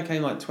 I think I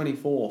came like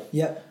 24th.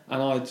 Yep.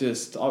 And I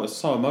was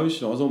so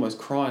emotional. I was almost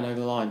crying over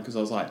the line because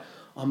I was like,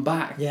 I'm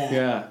back.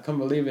 Yeah. Can't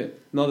believe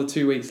it. Another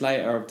 2 weeks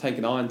later, I've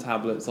taken iron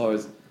tablets. I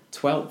was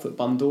 12th at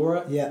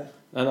Bundoora. Yeah.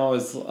 And I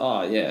was,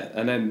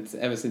 And then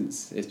ever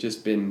since, it's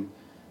just been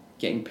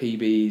getting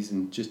PBs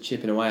and just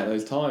chipping away at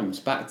those times.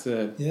 Back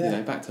to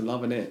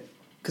loving it.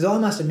 Because I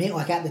must admit,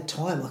 like at the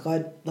time,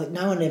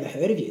 no one ever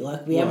heard of you.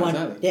 Like we had one.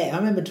 Exactly. Yeah, I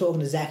remember talking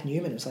to Zach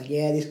Newman. It's like,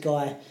 this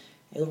guy.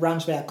 He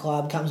runs for our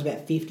club, comes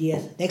about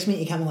 50th. Next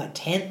minute you're coming like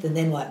 10th and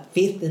then like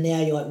 5th, and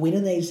now you're like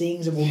winning these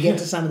things, and we'll get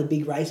to some of the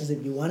big races that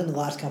you won in the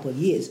last couple of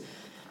years.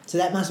 So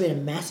that must have been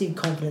a massive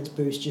confidence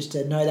boost just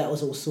to know that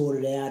was all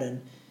sorted out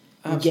and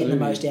you're getting the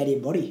most out of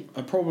your body.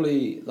 I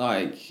probably,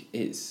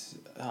 it's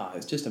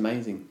just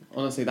amazing.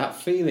 Honestly, that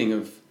feeling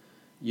of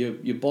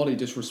your body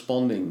just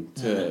responding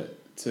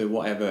to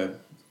whatever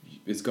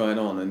is going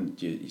on,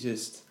 and you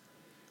just,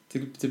 to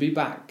be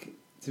back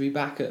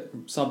at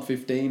sub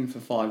 15 for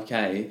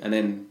 5k and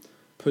then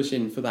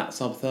pushing for that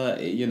sub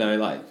 30,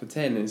 for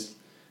 10 is,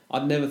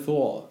 I'd never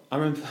thought. I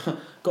remember I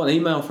got an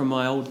email from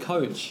my old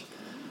coach,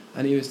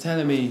 and he was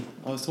telling me,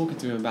 I was talking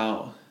to him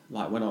about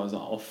when I was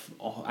off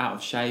out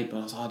of shape, and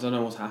I was like, I don't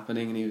know what's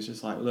happening, and he was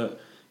just like, look,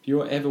 if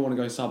you ever want to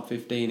go sub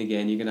 15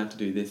 again, you're gonna have to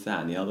do this,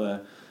 that, and the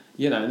other.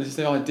 And it's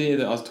the idea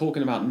that I was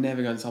talking about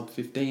never going sub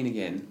 15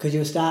 again. Because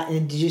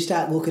did you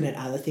start looking at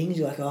other things?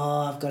 You're like,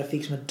 I've got to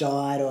fix my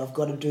diet, or I've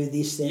got to do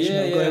this session,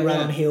 I've got to run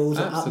on hills,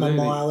 or up my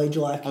mileage.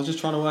 I was just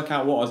trying to work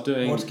out what I was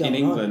doing in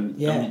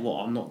England and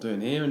what I'm not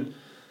doing here. And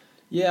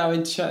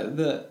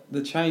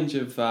the change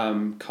of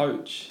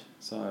coach.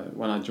 So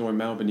when I joined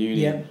Melbourne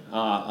Uni,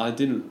 I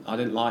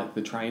didn't like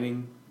the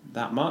training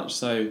that much.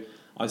 So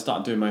I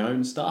started doing my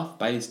own stuff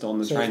based on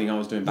the training I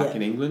was doing back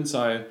in England.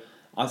 So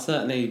I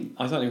certainly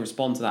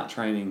respond to that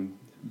training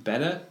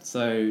better.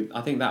 So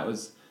I think it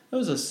was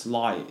a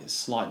slight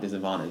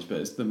disadvantage, but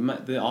it's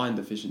the iron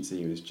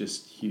deficiency was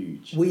just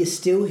huge. Were you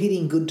still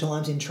hitting good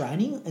times in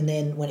training, and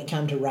then when it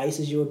came to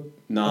races, you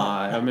were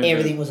I remember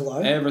everything was low?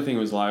 Everything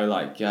was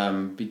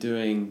low. Be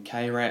doing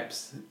K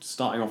reps,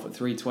 starting off at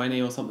 320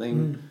 or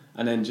something,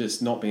 and then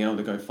just not being able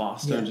to go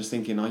faster, and just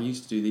thinking I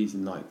used to do these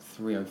in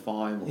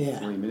 3:05 or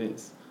 3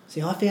 minutes.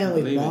 See, I found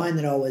with mine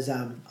that I was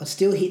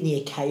still hitting the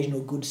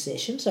occasional good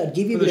session, so I'd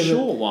give you a bit of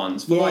short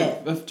ones.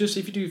 Just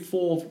if you do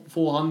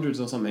 400s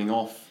or something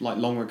off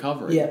long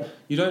recovery,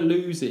 you don't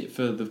lose it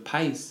for the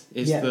pace.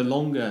 It's the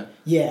longer.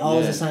 Yeah, I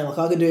was the same. I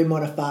could do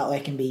mod a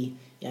fartlek and be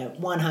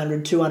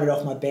 100, 200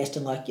 off my best,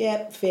 and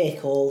fair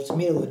call. It's the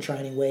middle of the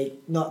training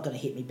week, not going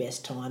to hit me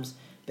best times.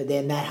 But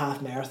then that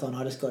half marathon,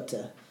 I just got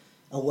to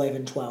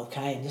 11, 12k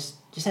and just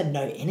had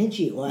no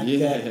energy.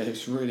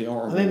 It's really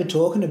horrible. I remember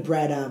talking to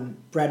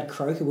Brad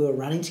Croker. We were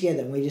running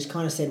together, and we just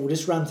kind of said, we'll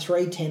just run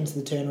 3:10 to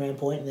the turnaround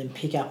point and then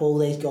pick up all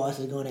these guys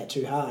that have gone out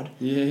too hard.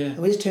 And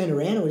we just turned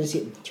around and we just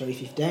hit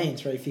 3:15,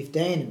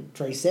 3:15 and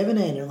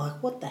 3:17, and I'm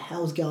like, what the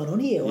hell's going on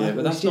here?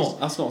 But that's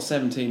not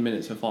 17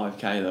 minutes for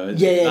 5k though.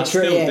 That's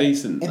true. Still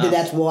decent. But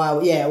that's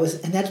why, it was,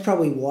 and that's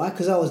probably why,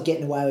 because I was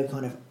getting away with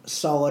kind of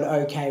solid,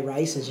 okay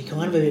races. You're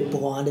kind of a bit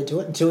blinded to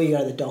it until you go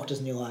to the doctors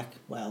and you're like,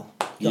 well,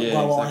 you've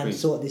got to go iron and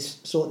sort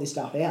this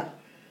stuff out.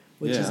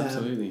 Which is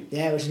absolutely.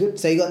 Which is good.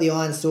 So you got the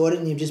iron sorted,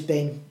 and you've just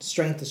been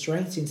strength to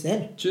strength since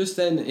then. Just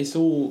then, it's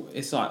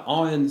like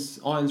iron's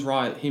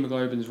right,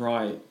 hemoglobin's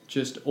right.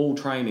 Just all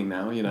training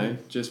now,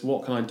 Just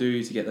what can I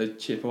do to get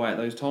those chip away at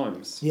those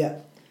times? Yeah.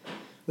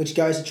 Which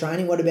goes to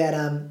training. What about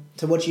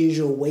so what's your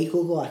usual week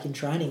look like in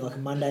training, like a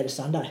Monday to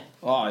Sunday?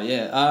 Oh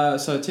yeah.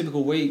 So a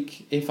typical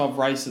week, if I've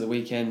raced at the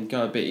weekend,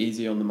 go a bit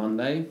easy on the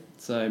Monday.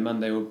 So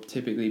Monday will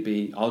typically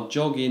be, I'll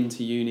jog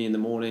into uni in the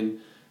morning,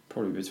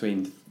 probably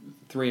between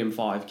 3 and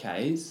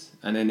 5Ks,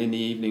 and then in the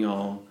evening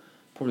I'll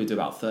probably do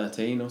about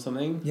 13 or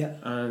something. Yeah.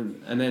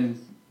 And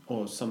then,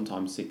 or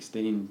sometimes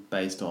 16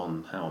 based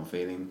on how I'm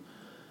feeling.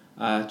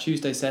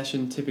 Tuesday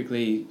session,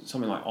 typically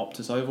something like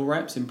Optus Oval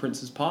reps in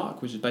Princes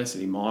Park, which is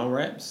basically mile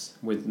reps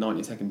with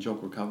 90-second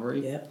jog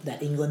recovery. Yeah,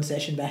 that England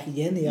session back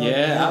again.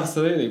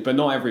 Absolutely, but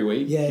not every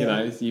week.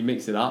 You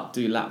mix it up,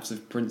 do laps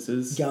of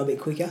Princes. Go a bit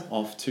quicker.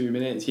 Off 2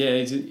 minutes. Yeah,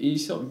 you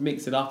sort of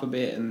mix it up a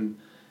bit, and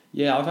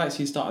I've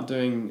actually started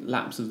doing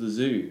laps of the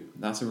zoo.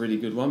 That's a really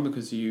good one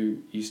because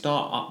you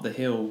start up the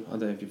hill. I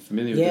don't know if you're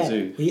familiar with the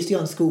zoo. We used to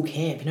go on school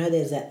camp.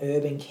 There's that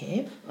urban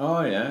camp.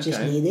 Oh, yeah, okay. Just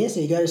near there. So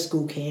you go to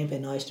school camp,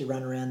 and I used to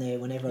run around there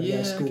whenever I'd go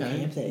to school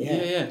camp there.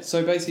 Yeah.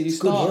 So basically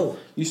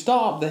you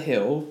start up the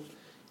hill,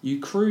 you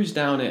cruise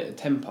down at a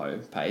tempo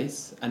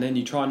pace, and then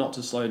you try not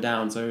to slow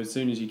down. So as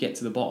soon as you get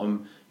to the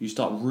bottom, you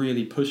start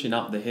really pushing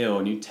up the hill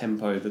and you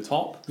tempo the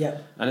top.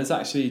 Yep. And it's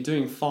actually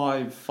doing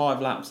five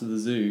laps of the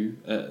zoo.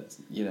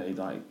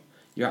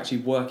 You're actually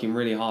working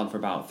really hard for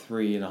about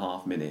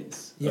 3.5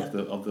 minutes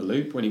of the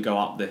loop when you go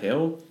up the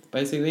hill,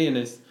 basically,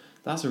 and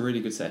that's a really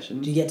good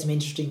session. Do you get some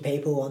interesting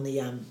people on the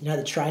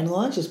the train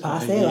lines just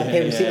past there? Like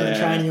people sitting on the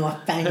train and you're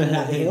like banging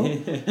up the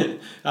hill?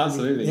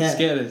 Absolutely. Yeah.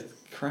 Scared the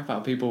crap out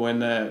of people when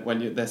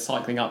they're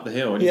cycling up the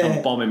hill and you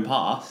come bombing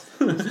past.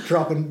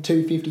 Dropping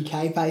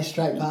 250k pace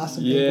straight past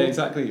them. Yeah, people.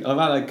 exactly. I've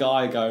had a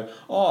guy go,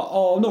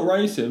 I'm not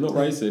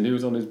racing. He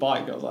was on his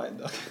bike. I was like...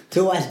 It's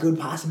always good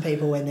passing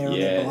people when they're on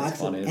their bikes.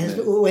 It's funny,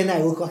 and when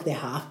they look like they're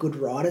half good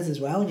riders as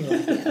well, and you're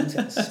like, I'm just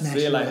going to smash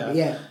See you later. over.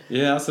 Yeah.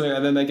 Yeah, absolutely.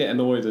 And then they get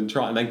annoyed and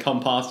try and then come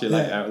past you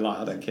later. Like,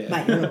 I don't care.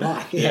 Mate, you're on a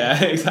bike.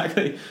 Yeah,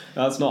 exactly.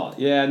 That's not.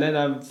 Yeah, and then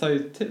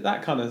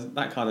that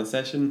kind of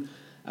session,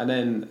 and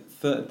then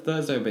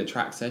Thursday will be a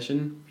track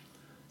session.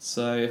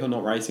 So if I'm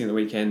not racing at the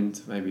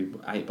weekend, maybe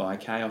 8 by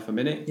K off a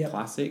minute. Yep.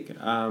 Classic.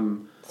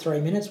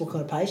 3 minutes. What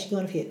kind of pace you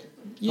going to hit?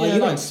 Yeah,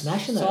 you've been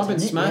smashing those. So I've been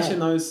smashing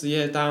those.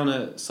 Yeah, down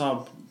at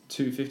sub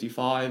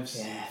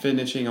 255s,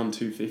 finishing on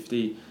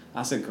 250.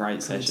 That's a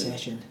great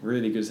session.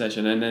 Really good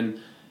session. And then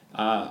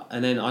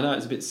I know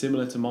it's a bit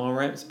similar to mile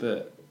reps,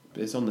 but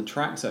it's on the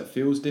track, so it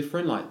feels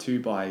different. Like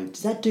 2 by.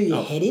 Does that do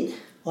your head in,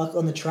 like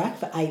on the track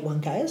for 8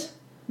 1Ks?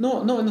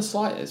 Not in the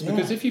slightest,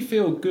 because if you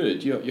feel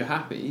good, you're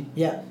happy.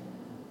 Yeah.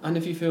 And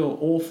if you feel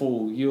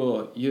awful,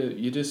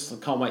 you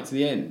just can't wait to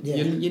the end. Yeah.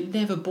 You're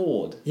never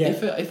bored. Yeah.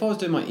 If I was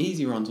doing my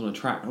easy runs on a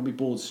track, I'd be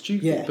bored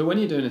stupid. Yeah. But when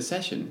you're doing a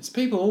session,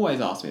 people always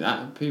ask me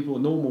that. People,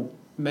 normal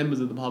members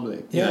of the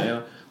public.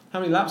 Yeah. How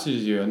many laps did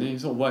you do? And then you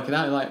sort of work it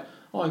out. You're like,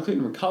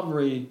 including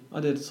recovery,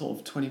 I did sort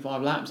of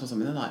 25 laps or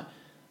something. They're like,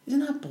 isn't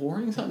that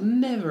boring? It's like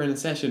never in a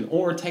session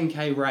or a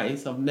 10k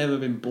race. I've never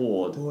been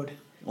bored.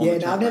 Yeah,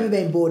 no, I've never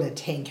been bored in a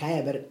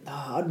 10k, but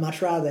I'd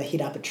much rather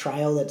hit up a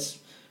trail that's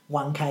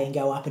 1k and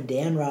go up and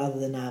down rather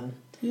than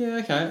yeah,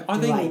 okay. I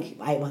think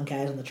 8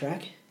 1Ks on the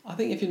track. I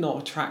think if you're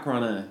not a track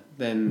runner,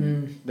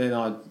 then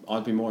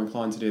I'd be more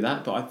inclined to do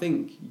that. But I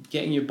think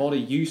getting your body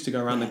used to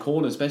go around the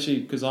corner, especially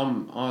because I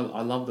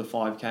love the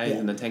 5Ks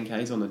and the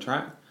 10Ks on the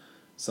track.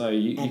 So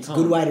it's a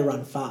good way to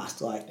run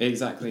fast, like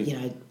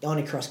exactly. On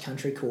a cross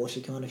country course,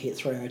 you kind of hit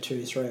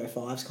 302,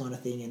 305s kind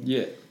of thing,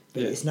 and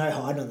but there's no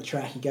hiding on the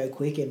track. You go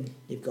quick and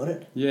you've got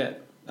it. Yeah,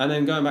 and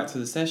then going back to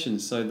the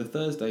sessions. So the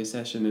Thursday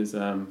session is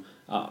I'd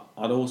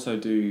also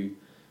do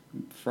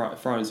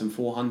throw in some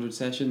 400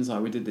 sessions.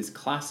 Like we did this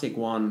classic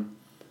one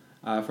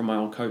from my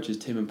old coaches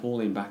Tim and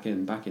Pauline back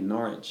in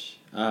Norwich.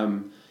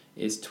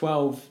 It's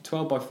 12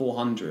 by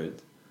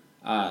 400.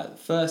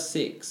 First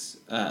 6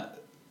 at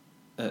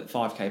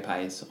 5k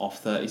pace off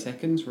 30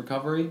 seconds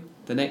recovery.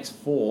 The next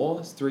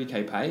 4 is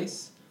 3k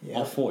pace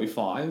off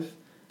 45.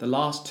 The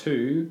last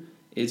 2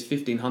 is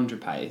 1500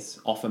 pace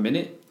off a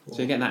minute. Cool.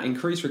 So you're getting that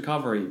increased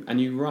recovery,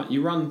 and you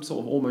run sort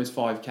of almost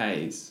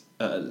 5Ks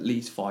at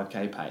least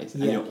 5k pace,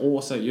 and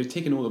you're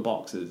ticking all the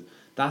boxes.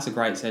 That's a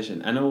great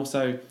session. And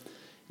also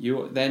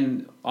you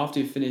then,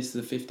 after you finish the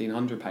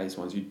 1500 pace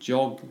ones, you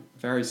jog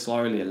very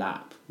slowly a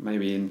lap,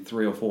 maybe in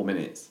 3 or 4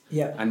 minutes.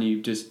 Yeah. And you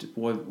just,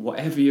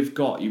 whatever you've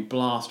got, you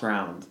blast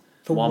round.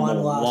 For one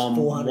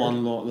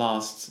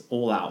last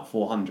all out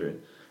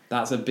 400.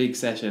 That's a big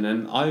session,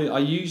 and I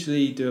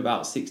usually do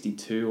about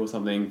 62 or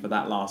something for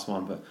that last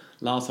one, but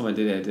last time I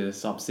did it, I did a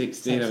sub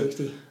 60.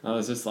 I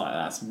was just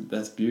like,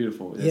 that's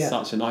beautiful. It's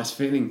such a nice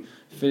feeling,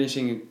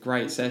 finishing a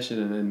great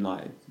session and then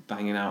like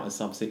banging out a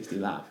sub 60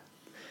 lap.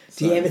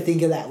 Do you ever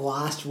think of that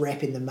last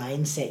rep in the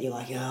main set? You're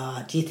like,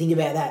 do you think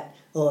about that?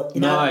 Or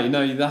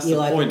no, that's the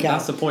point. Okay.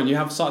 That's the point. You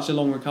have such a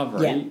long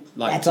recovery. Yeah,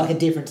 that's like a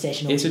different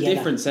session altogether. It's a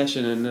different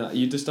session, and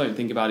you just don't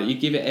think about it. You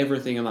give it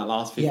everything on that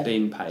last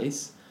 15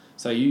 pace.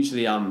 So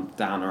usually I'm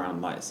down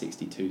around like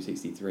 62,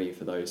 63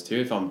 for those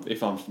two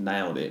if I've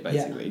nailed it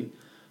basically. Yeah.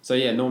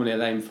 So normally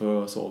I aim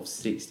for sort of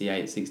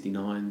 68,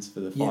 69s for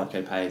the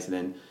 5k pace, and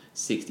then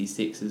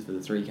 66s for the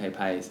 3k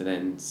pace, and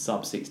then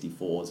sub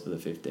 64s for the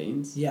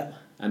 15s. Yeah.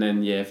 And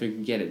then if we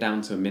can get it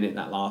down to a minute,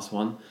 that last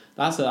one,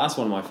 that's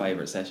one of my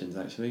favourite sessions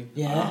actually.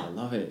 Yeah. I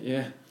love it.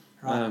 Yeah.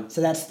 Right.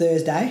 So that's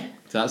Thursday.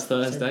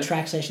 So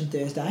track session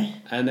Thursday.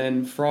 And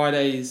then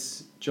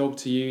Fridays, jog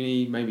to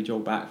uni, maybe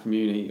jog back from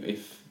uni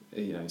if.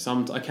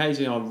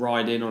 Occasionally I'd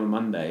ride in on a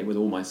Monday with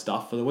all my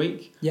stuff for the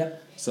week.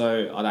 Yep.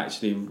 So I'd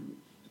actually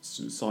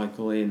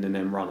cycle in and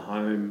then run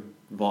home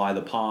via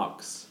the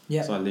parks.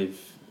 Yep. So I live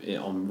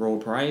on Royal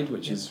Parade,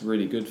 which is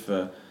really good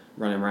for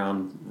running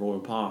around Royal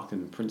Park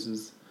and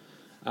Princes.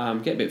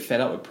 Get a bit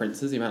fed up with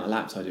Princes, the amount of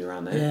laps I do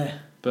around there. Yeah.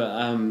 But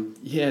and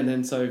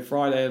then so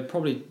Friday I'd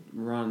probably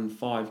run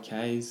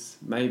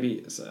 5Ks,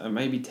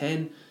 maybe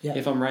 10. Yeah.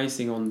 If I'm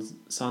racing on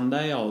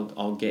Sunday,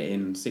 I'll get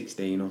in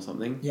 16 or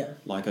something. Yeah.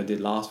 Like I did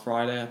last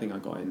Friday. I think I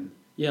got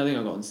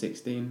in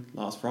 16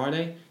 last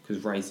Friday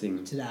because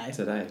racing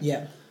today.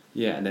 Yeah.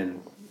 Yeah, and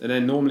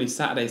then normally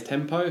Saturday's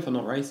tempo if I'm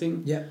not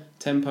racing. Yeah.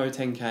 Tempo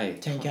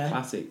 10k. 10k.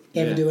 Classic.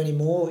 Ever do any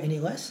more or any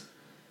less?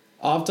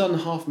 I've done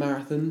half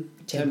marathon,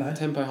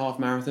 Tempo half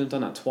marathon. I've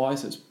done that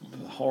twice. It's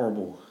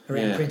horrible.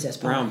 Around Princess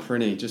Park. Around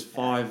Prinny, just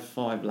five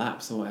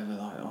laps or whatever.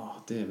 Like,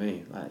 oh dear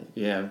me. Like,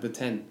 the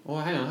 10. Oh,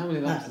 hang on, how many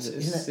laps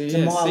is it? It's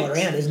a mile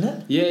around, isn't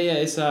it? Yeah.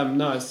 It's 13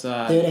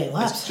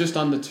 laps. It's just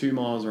under 2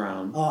 miles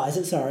around. Oh, is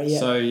it? Sorry, yeah.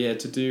 So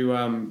to do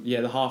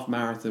the half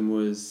marathon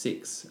was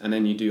 6, and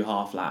then you do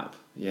half lap.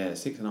 Yeah,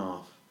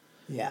 6.5.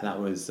 Yeah.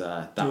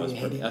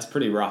 That's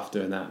pretty rough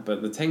doing that.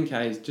 But the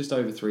 10K is just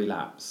over 3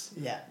 laps.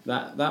 Yeah.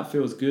 That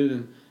feels good,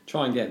 and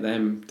try and get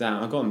them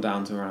down. I got them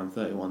down to around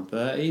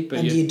 31:30. But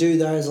and do you do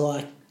those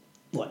like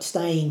what?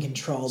 Stay in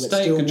control, but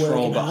stay still in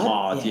control, working but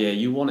hard. Yeah.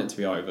 You want it to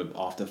be over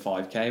after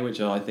 5K,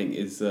 which I think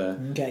is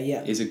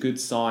is a good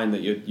sign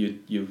that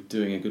you're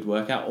doing a good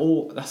workout.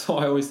 Or that's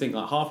what I always think.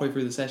 Like halfway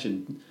through the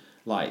session,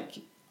 like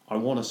I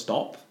want to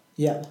stop.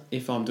 Yeah.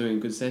 If I'm doing a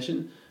good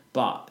session.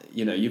 But,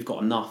 you've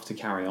got enough to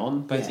carry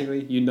on,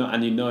 basically. Yeah.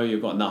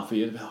 You've got enough.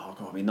 God,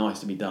 it'd be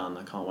nice to be done.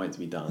 I can't wait to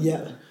be done.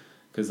 Yeah.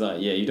 Because,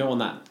 you don't want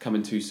that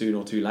coming too soon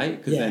or too late,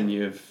 because then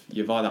you've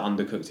either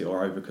undercooked it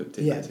or overcooked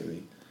it,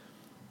 basically.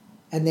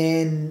 And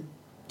then,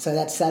 so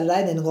that's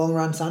Saturday, then a long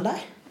run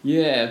Sunday?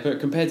 Yeah, but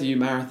compared to you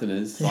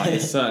marathoners,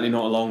 it's certainly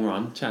not a long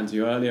run. Chatting to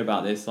you earlier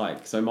about this,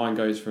 so mine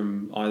goes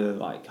from either,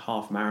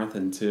 half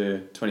marathon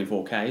to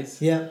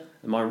 24Ks. Yeah.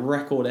 And my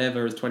record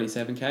ever is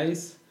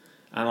 27Ks.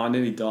 And I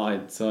nearly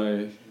died,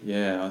 so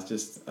I was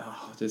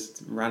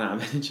just ran out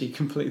of energy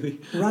completely.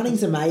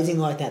 Running's amazing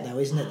like that, though,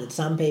 isn't it? That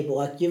some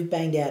people, you've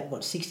banged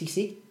out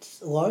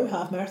 66 low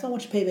half marathon.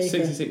 What's your PB?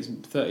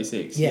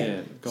 66:36.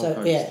 Yeah. Gold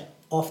Coast.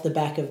 Off the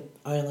back of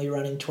only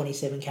running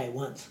 27K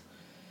once.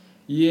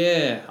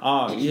 Yeah.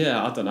 I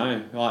don't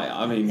know.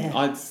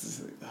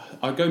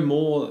 I go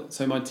more.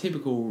 So my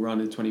typical run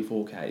is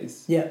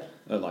 24Ks. Yeah.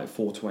 At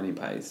 4:20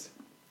 pace.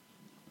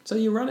 So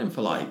you're running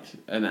for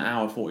an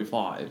hour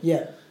 45.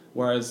 Yeah.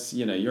 Whereas,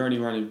 you're only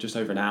running just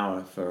over an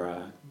hour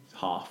for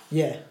half.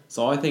 Yeah.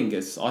 So I think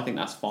that's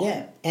fine.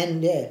 Yeah,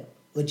 and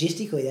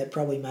logistically that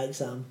probably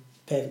makes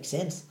perfect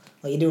sense.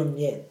 You're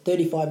doing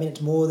 35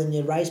 minutes more than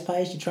your race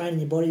pace. You're training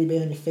your body to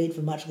be on your feet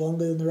for much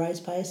longer than the race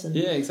pace. And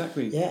yeah,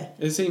 exactly. Yeah.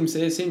 It seems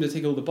to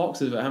tick all the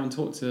boxes, but having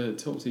talked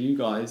to you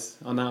guys,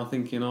 I'm now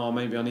thinking,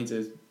 maybe I need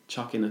to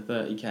chuck in a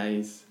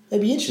 30Ks.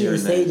 It'd be interesting to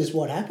see just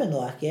what happened.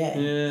 How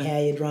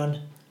you'd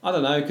run. I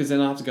don't know, because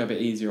then I have to go a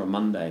bit easier on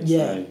Monday.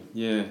 Yeah.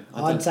 So,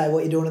 I'd say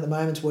what you're doing at the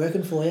moment's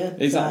working for you.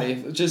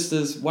 Exactly. Just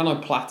as when I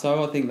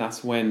plateau, I think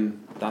that's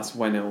when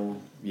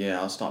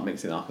I'll start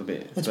mixing it up a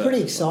bit. It's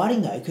pretty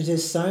exciting though, because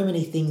there's so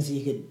many things that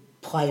you could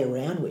play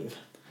around with.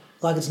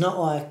 It's not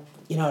like,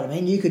 you know what I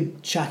mean? You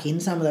could chuck in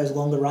some of those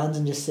longer runs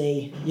and just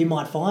see, you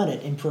might find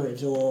it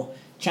improves, or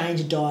change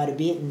your diet a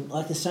bit, and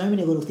there's so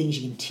many little things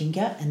you can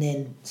tinker and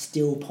then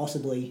still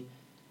possibly,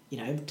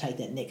 take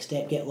that next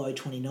step, get low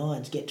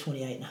 29s, get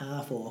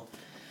 28.5 or...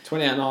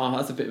 28.5,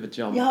 that's a bit of a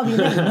jump. Yeah, you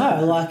never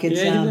know. It's,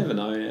 you never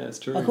know, it's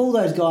true. All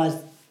those guys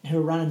who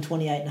are running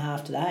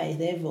 28.5 today,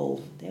 they're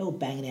all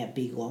banging out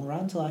big long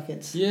runs.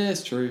 It's... Yeah,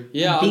 it's true.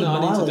 Yeah, big I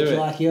need to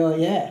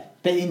do it.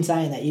 But in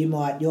saying that,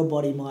 your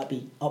body might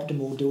be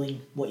optimal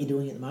doing what you're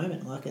doing at the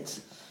moment.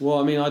 It's...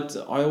 Well,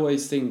 I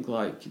always think,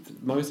 the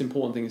most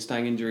important thing is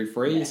staying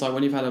injury-free. Yeah. It's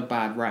when you've had a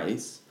bad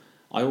race...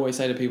 I always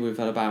say to people who've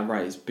had a bad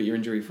race, but you're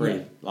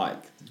injury-free. Yeah.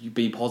 You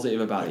be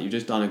positive about it. You've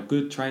just done a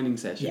good training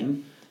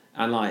session,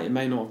 and it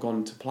may not have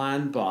gone to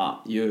plan, but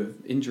you're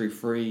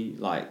injury-free.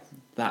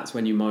 That's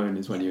when you moan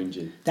is when you're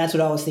injured. That's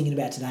what I was thinking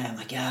about today. I'm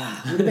it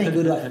would have been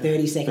good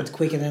 30 seconds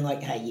quicker than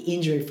hey, you're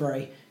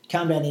injury-free.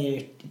 Come down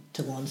here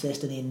to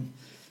Launceston in,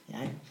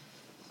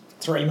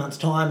 3 months'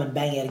 time and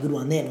bang out a good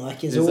one then.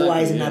 There's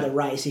always another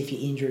race if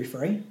you're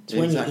injury-free. It's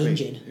when you're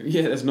injured.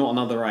 Yeah, there's not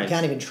another race. You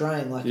can't even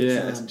train.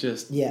 It's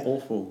just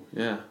awful.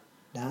 Yeah.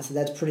 So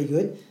that's pretty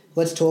good.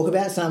 Let's talk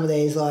about some of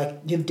these.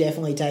 You've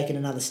definitely taken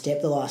another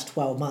step the last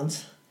 12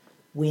 months.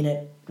 Win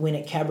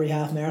at Cadbury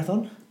Half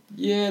Marathon.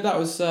 Yeah, that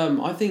was.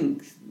 I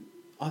think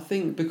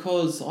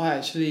because I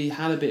actually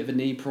had a bit of a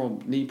knee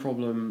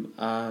problem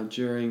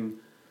during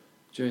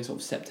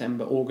sort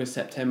of August,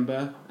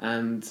 September,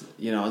 and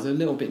I was a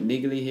little bit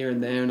niggly here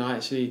and there, and I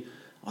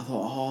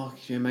thought,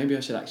 maybe I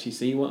should actually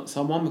see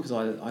someone, because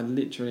I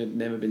literally had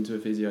never been to a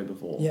physio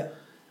before. Yeah.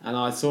 And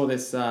I saw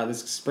this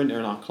sprinter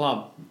in our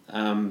club,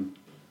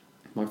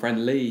 my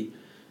friend Lee,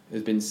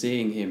 has been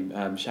seeing him,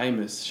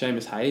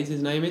 Seamus Hayes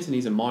his name is, and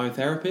he's a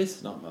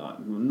myotherapist.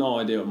 No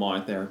idea what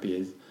myotherapy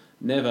is,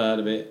 never heard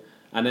of it.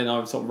 And then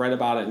I sort of read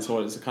about it and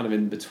saw it's kind of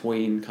in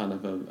between kind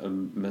of a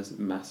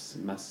masseuse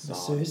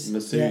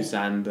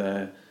and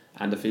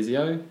a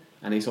physio.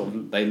 And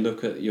they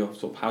look at your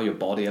sort of how your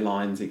body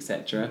aligns,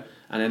 etc.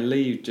 And then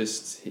Lee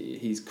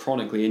he's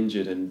chronically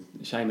injured, and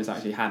Seamus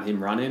actually had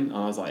him running. And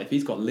I was like, if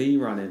he's got Lee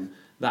running,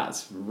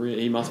 that's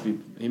really he must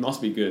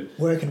be good.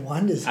 Working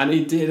wonders. And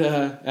he did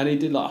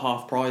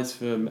half price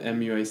for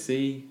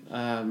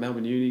MUAC,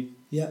 Melbourne Uni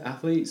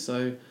athletes.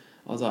 So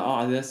I was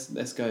like,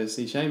 let's go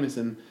see Seamus,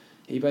 and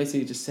he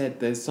basically just said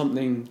there's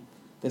something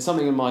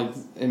in my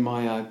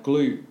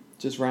glute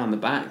just round the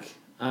back.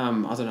 I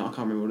don't know, I can't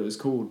remember what it was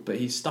called, but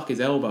he stuck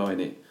his elbow in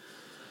it.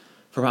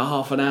 for about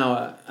half an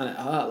hour, and it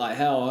hurt like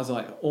hell. I was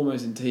like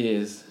almost in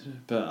tears,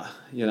 but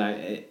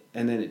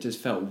and then it just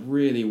felt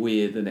really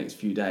weird the next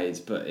few days.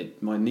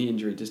 But my knee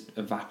injury just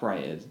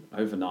evaporated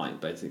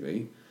overnight,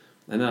 basically.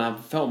 And then I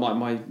felt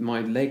like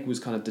my leg was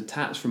kind of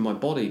detached from my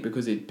body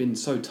because it'd been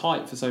so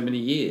tight for so many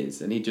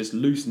years, and he just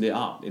loosened it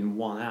up in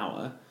 1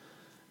 hour.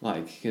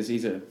 Like, because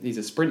he's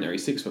a sprinter,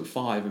 he's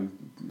 6'5" and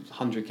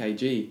 100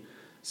 kg.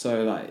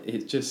 So like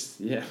it just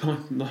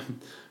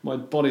my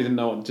body didn't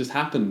know what just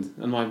happened,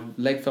 and my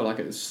leg felt like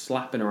it was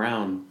slapping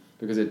around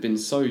because it'd been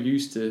so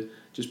used to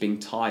just being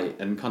tight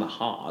and kind of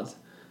hard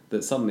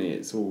that suddenly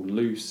it's all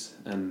loose,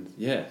 and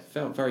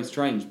felt very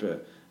strange.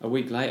 But a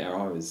week later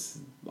I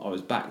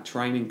was back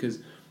training, because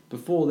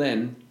before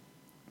then,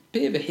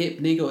 bit of a hip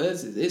niggle.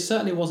 It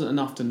certainly wasn't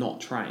enough to not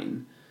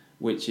train,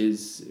 which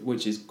is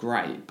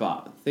great.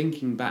 But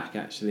thinking back,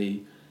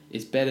 actually,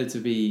 it's better to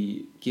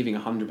be giving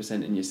 100%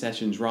 in your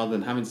sessions rather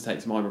than having to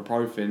take some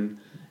ibuprofen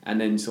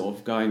and then sort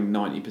of going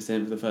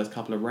 90% for the first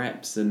couple of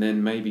reps and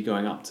then maybe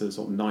going up to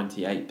sort of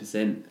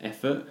 98%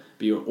 effort.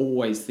 But you're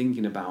always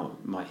thinking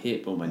about my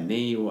hip or my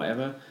knee or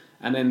whatever.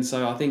 And then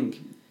so I think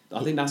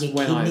that's your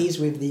when kidneys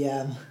with the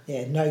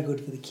no good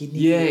for the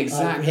kidneys. Yeah,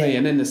 exactly.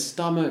 And then the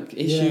stomach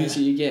issues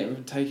that you get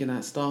with taking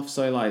that stuff.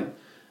 So like,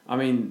 I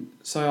mean,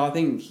 so I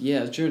think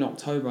during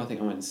October I think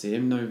I went to see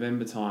him,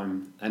 November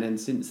time, and then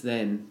since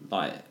then,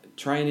 like,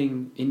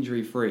 training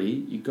injury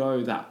free, you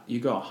go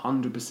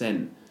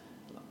 100%,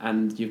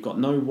 and you've got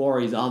no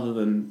worries other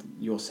than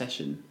your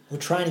session. We're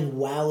training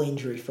well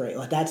injury free,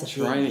 like that's a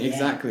thing.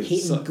 Exactly.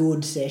 Hitting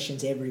good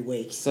sessions every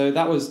week. So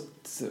that was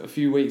a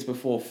few weeks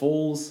before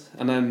Falls,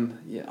 and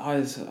then I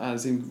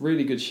was in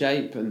really good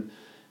shape and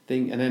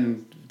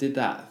then did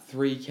that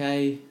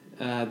 3K,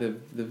 the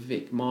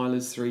Vic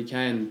Milers 3K,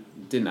 and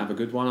didn't have a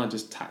good one. I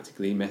just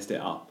tactically messed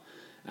it up.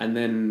 And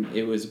then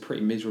it was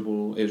pretty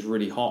miserable. It was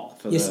really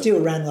hot. Still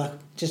ran, like,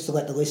 just to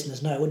let the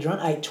listeners know, would you run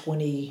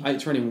 8:20?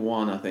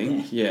 8:21, I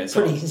think. Yeah.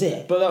 So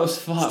but that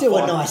was still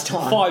a nice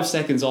time. 5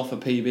 seconds off a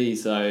PB,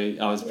 so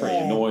I was pretty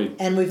annoyed.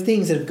 And with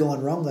things that have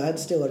gone wrong, though,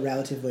 it's still a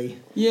relatively...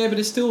 Yeah, but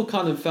it still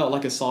kind of felt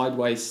like a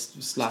sideways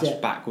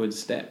 / backwards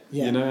step,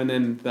 And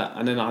then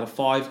I had a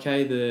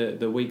 5K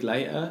the week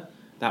later.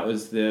 That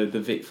was the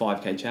Vic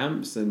 5K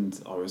champs, and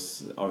I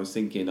was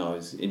thinking I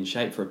was in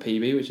shape for a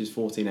PB, which is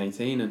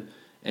 14:18, and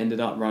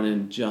ended up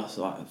running just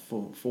like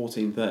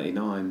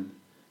 14:39,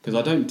 because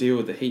I don't deal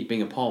with the heat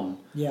being a pom.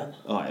 Yeah.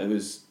 Like, it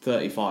was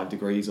 35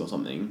 degrees or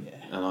something,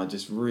 and I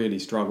just really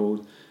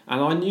struggled.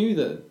 And I knew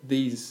that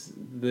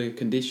the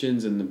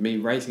conditions and me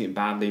racing it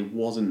badly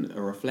wasn't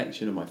a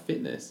reflection of my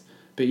fitness,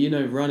 but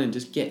running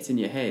just gets in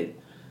your head,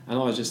 and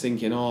I was just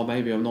thinking,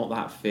 maybe I'm not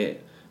that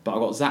fit. But I've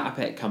got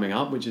Zatopek coming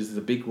up, which is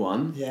the big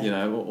one.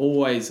 Yeah.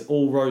 Always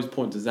all roads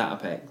point to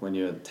Zatopek when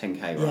you're a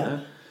 10K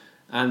runner. Yeah.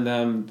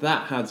 And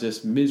that had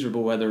just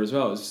miserable weather as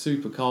well. It was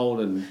super cold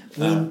and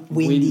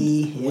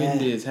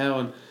windy as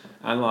hell.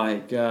 And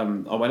like, I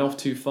went off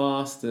too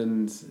fast,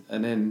 and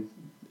then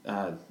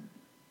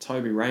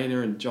Toby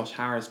Rayner and Josh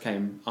Harris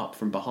came up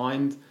from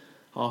behind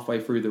halfway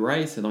through the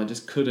race, and I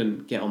just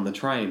couldn't get on the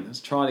train. I was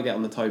trying to get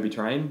on the Toby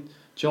train.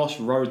 Josh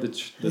rode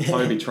the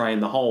Toby train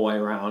the whole way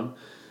around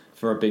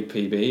for a big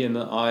PB, and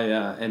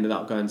I ended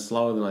up going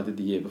slower than I did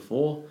the year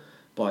before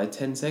by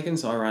 10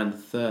 seconds. I ran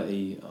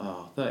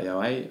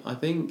 30:08, I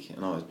think,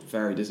 and I was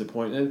very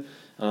disappointed.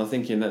 And I was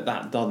thinking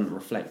that doesn't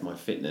reflect my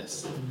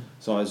fitness.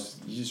 So I was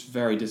just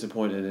very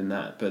disappointed in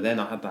that. But then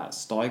I had that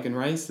Steigen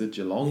race, the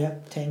Geelong. Yeah,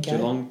 10K.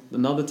 Geelong,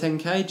 another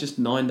 10K, just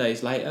 9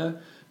 days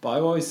later. But I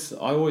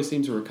always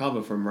seem to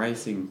recover from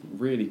racing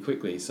really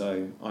quickly,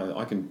 so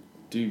I can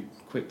do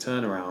quick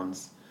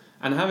turnarounds.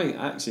 And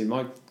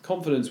my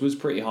confidence was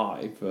pretty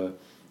high for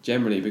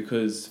generally,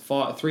 because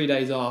 3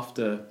 days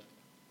after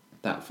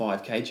that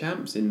 5K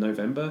champs in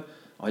November,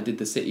 I did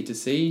the City to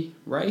Sea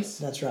race.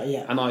 That's right,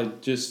 yeah. And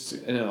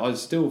I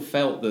still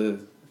felt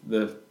the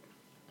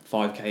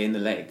 5K in the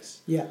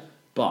legs. Yeah.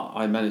 But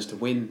I managed to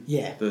win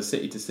the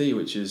City to Sea,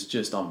 which is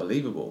just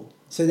unbelievable.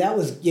 So that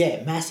was,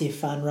 massive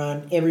fun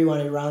run. Everyone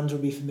who runs will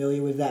be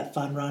familiar with that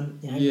fun run.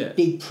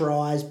 Big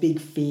prize,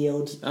 big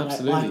fields.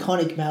 Absolutely.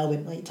 Iconic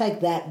Melbourne. Like, you take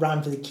that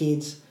run for the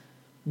kids,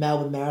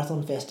 Melbourne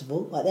Marathon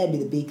Festival, like, that'd be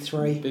the big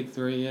three. Big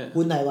three, yeah.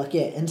 Wouldn't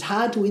they? And it's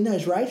hard to win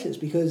those races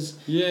because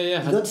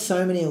you've got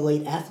so many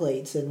elite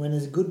athletes, and when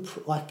there's a good,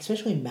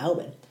 especially in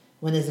Melbourne,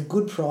 when there's a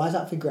good prize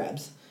up for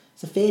grabs,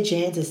 it's a fair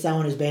chance there's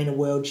someone who's been to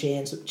World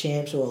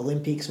Champs or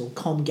Olympics or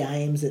Com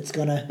Games that's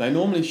gonna... They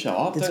normally show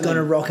up, that's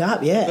gonna rock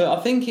up, yeah. But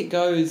I think it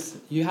goes...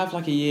 You have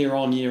like a year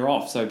on, year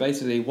off. So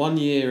basically 1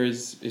 year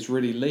is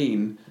really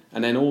lean,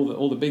 and then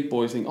all the big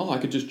boys think, I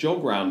could just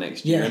jog round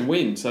next year and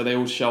win. So they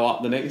all show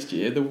up the next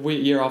year. The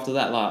year after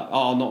that, like,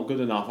 not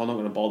good enough, I'm not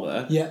going to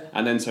bother. Yeah.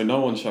 And then so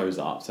no one shows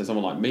up. So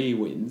someone like me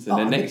wins. And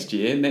then next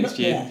year,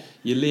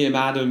 your Liam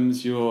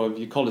Adams, your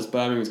Collis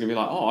Birmingham is going to be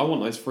like, I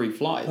want those free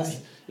flights.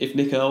 Right. If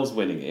Nick Earl's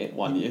winning it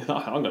 1 year,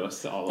 I'm going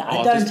to...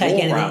 I don't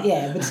take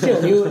anything, but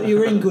still, you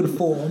were in good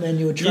form and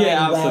you were training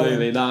well. Yeah,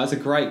 absolutely. No, it's a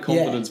great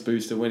confidence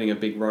booster winning a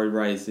big road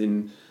race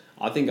in...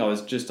 I think I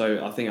was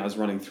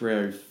running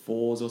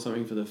 3:04s or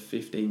something for the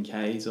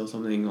 15Ks or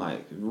something,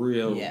 like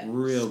real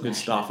good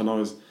stuff. And I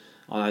was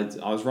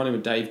running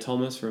with Dave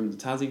Thomas from the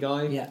Tassie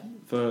guy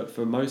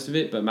for most of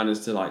it, but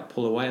managed to like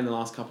pull away in the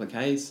last couple of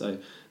Ks. So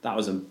that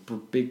was a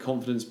big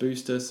confidence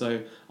booster.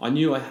 So I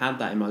knew I had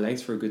that in my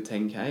legs for a good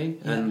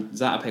 10K. And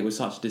Zatopek was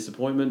such a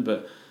disappointment,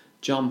 but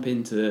jump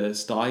into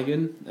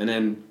Steigen, and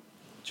then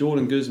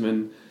Jordan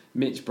Guzman,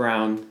 Mitch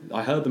Brown,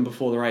 I heard them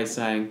before the race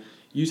saying,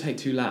 you take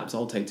 2 laps,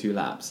 I'll take 2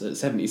 laps at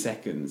 70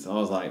 seconds. I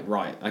was like,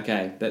 right,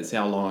 okay, let's see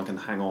how long I can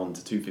hang on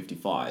to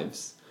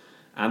 2:55s.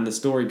 And the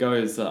story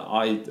goes that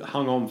I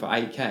hung on for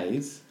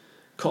 8Ks,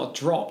 got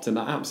dropped, and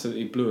I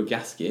absolutely blew a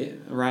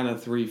gasket, ran a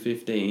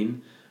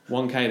 3:15,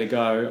 1K to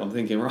go. I'm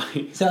thinking,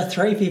 right. So a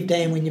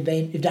 3:15 when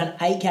you've done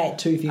 8K at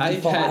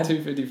 2:55. 8K at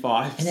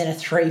 2:55. And then a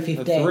 3:15.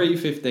 A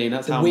 3:15,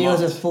 that's the how wheels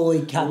much. have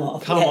fully come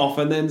off. Off,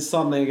 and then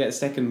suddenly I get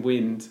second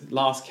wind,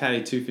 last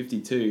K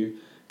 2:52,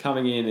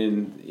 coming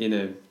in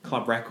a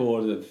club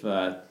record of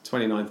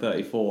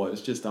 29:34. It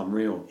was just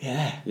unreal.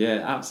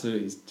 Yeah,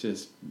 absolutely, it's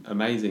just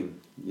amazing.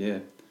 Yeah.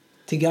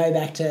 To go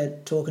back to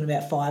talking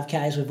about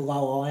 5Ks with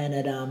low iron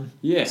at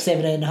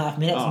 17.5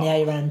 minutes, now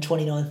you're running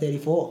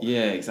 29:34.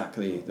 Yeah,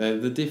 exactly.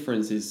 The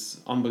difference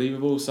is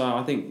unbelievable. So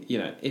I think,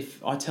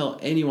 if I tell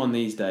anyone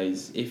these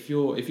days, if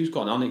you've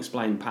got an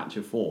unexplained patch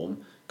of form,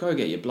 go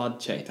get your blood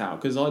checked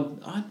out, because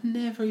I'd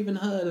never even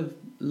heard of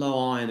low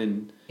iron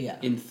in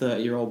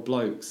 30-year-old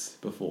blokes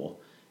before.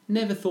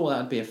 Never thought that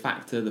would be a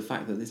factor. The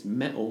fact that this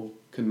metal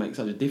can make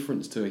such a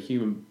difference to a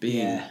human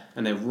being,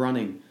 and they're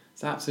running.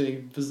 It's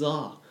absolutely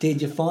bizarre.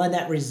 Did you find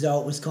that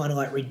result was kind of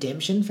like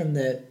redemption from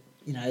the,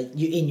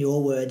 in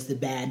your words, the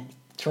bad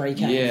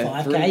 3K and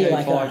 5K?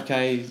 3K,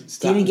 5K.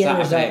 Didn't get a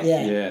result,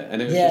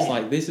 and it was just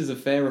like, this is a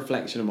fair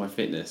reflection of my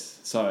fitness.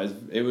 So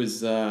it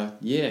was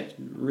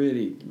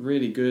really,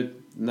 really good.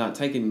 No,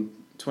 taking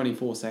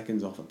 24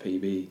 seconds off a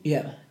PB.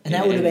 Yeah, and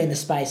that would have been the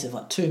space of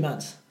like 2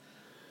 months.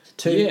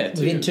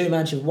 Within 2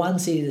 months of one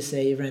city to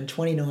see, you ran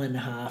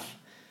 29.5.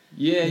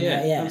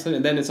 Yeah, absolutely.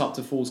 And then it's up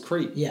to Falls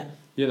Creek. Yeah.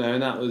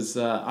 And that was,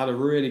 I had a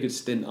really good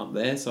stint up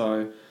there.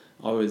 So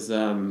I was,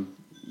 so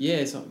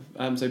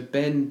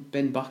Ben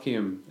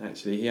Buckingham,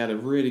 actually, he had a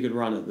really good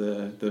run at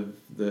the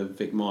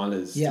Vic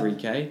Milers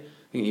 3K. I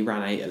think he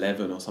ran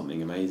 8:11 or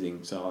something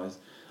amazing. So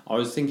I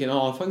was thinking, if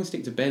I can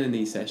stick to Ben in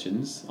these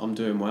sessions, I'm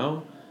doing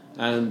well.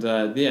 And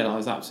I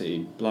was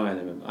absolutely blowing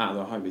him out.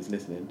 I hope he's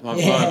listening.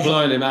 I'm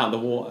blowing him out of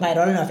the water. Mate,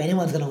 I don't know if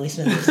anyone's going to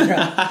listen to this.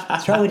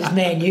 It's probably just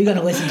me and you going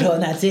to listen to it,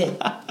 and that's it.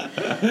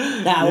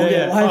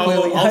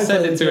 I'll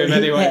send it to him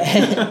anyway.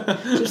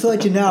 Just to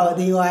let you know, at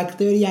the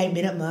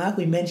 38-minute mark,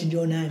 we mentioned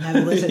your name. Have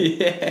a listen.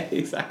 Yeah,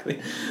 exactly.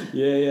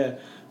 Yeah.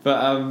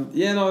 But I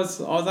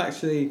was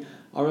actually,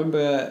 I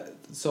remember.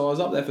 So I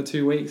was up there for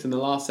 2 weeks, and the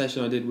last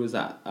session I did was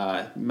at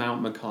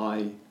Mount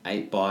Mackay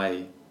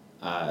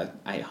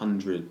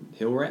 8x800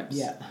 hill reps.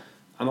 Yeah.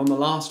 And on the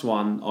last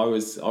one, I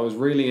was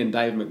reeling in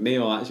Dave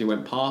McNeil. I actually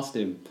went past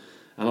him,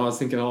 and I was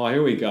thinking,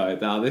 here we go.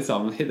 Now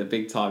I'm hit the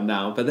big time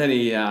now. But then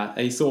he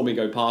saw me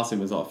go past him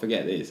and was like,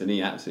 forget this, and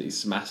he absolutely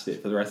smashed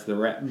it for the rest of the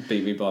rep and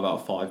beat me by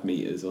about 5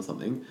 meters or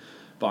something.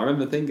 But I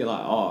remember thinking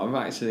I'm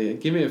actually,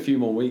 give me a few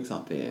more weeks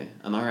up here,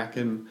 and I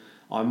reckon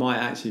I might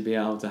actually be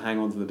able to hang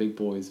on to the big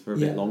boys for a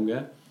bit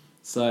longer.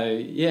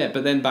 So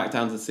but then back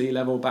down to sea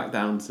level, back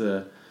down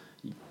to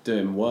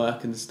doing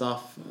work and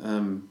stuff.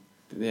 Came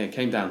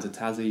down to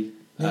Tassie.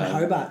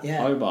 Hobart,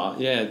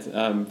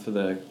 for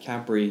the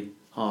Cadbury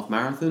half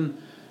marathon,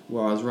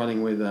 where I was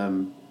running with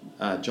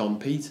John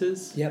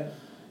Peters. Yep.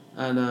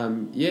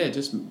 And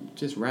just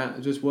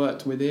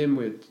worked with him.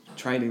 We're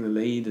training the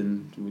lead,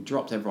 and we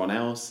dropped everyone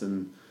else,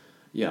 and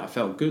I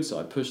felt good. So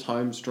I pushed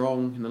home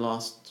strong in the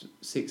last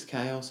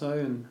 6K or so,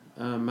 and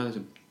managed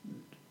to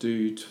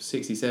do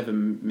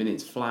 67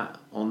 minutes flat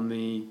on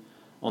the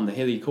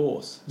hilly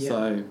course. Yep.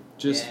 So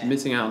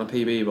missing out on a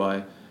PB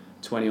by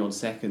 20 odd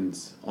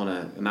seconds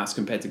and that's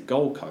compared to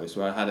Gold Coast,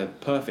 where I had a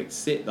perfect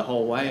sit the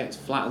whole way. It's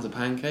flat as a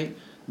pancake.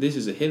 This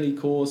is a hilly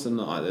course, and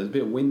there's a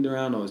bit of wind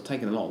around. I was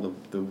taking a lot of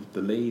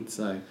the lead.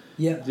 So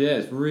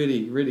it's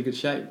really, really good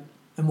shape.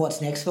 And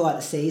what's next for the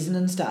season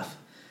and stuff?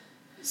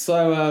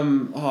 So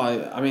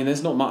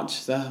there's not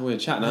much. We were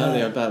chatting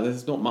earlier about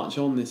there's not much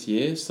on this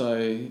year.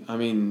 So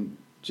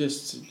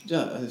just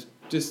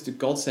a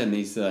godsend,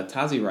 these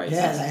Tassie races.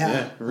 Yeah, they are.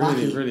 Yeah,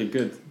 really, really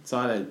good. So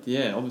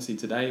obviously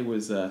today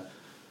was a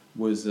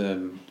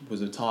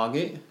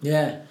target.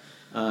 Yeah.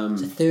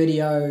 It's a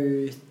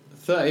 30:08.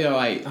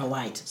 30:08. Oh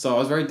wait. So I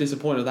was very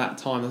disappointed at that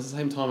time. That's the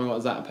same time I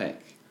got Zatopek.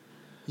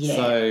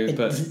 Yeah.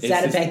 But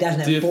Zatopek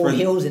doesn't have 4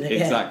 hills in it.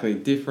 Exactly.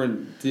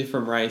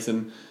 Different race,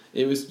 and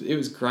it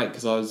was great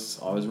because I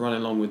was running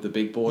along with the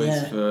big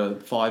boys for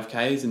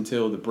 5Ks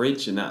until the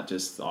bridge, and I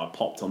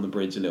popped on the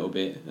bridge a little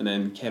bit, and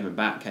then Kevin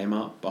Batt came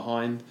up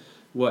behind,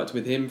 worked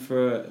with him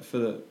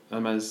I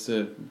managed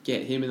to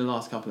get him in the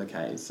last couple of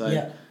Ks. So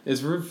it was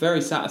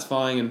very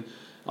satisfying, and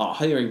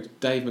hearing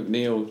Dave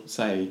McNeil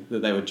say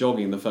that they were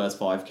jogging the first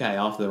 5K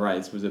after the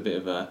race was a bit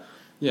of a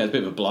Yeah, it's a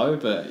bit of a blow,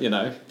 but, you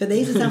know. But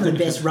these are some of the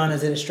best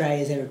runners that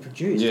Australia's ever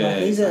produced. Yeah, like,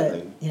 these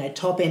exactly. are, you know,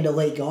 top-end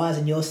elite guys,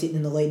 and you're sitting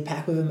in the lead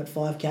pack with them at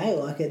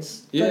 5K. Like,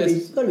 it's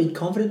got to be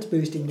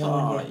confidence-boosting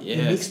when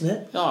you're mixing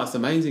it. Oh, it's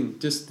amazing.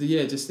 Just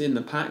in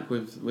the pack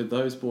with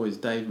those boys,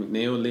 Dave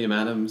McNeil, Liam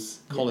Adams,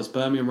 Collis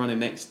Birmingham running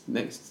next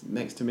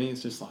to me.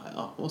 It's just like,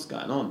 oh, what's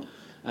going on?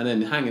 And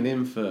then hanging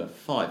in for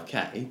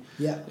 5K.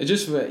 Yeah. It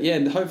just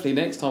and hopefully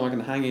next time I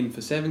can hang in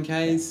for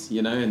 7Ks,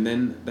 you know, and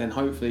then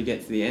hopefully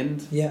get to the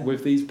end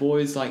with these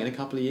boys, like in a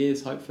couple of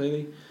years,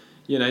 hopefully.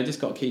 You know, just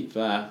got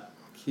to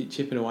keep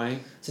chipping away.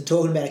 So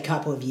talking about a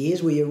couple of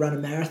years, will you run a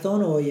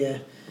marathon or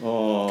you're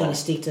going to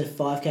stick to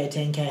 5K,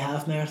 10K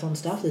half marathon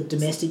stuff, the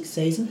domestic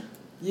season?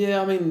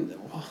 Yeah, I mean,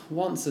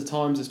 once the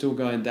times are still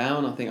going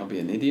down, I think I'll be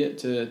an idiot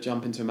to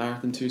jump into a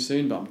marathon too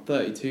soon, but I'm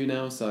 32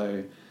 now,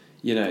 so...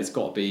 You know, it's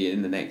got to be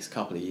in the next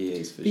couple of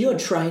years. But your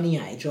training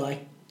age,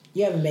 like,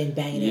 you haven't been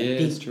banging out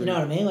big, you know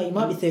what I mean? Like, you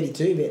might be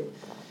 32,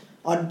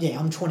 but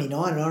I'm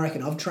 29 and I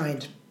reckon I've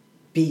trained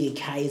bigger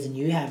Ks than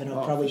you have, and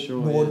I've probably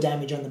more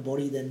damage on the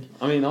body than...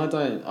 I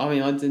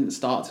didn't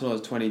start till I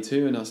was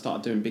 22, and I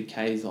started doing big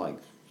Ks like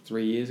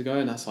 3 years ago,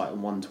 and that's like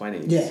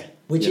 120s. Yeah,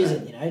 which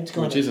isn't, you know, it's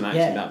kind which isn't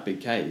actually that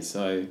big K,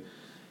 so...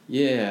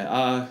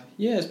 Yeah,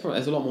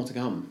 there's a lot more to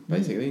come,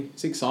 basically.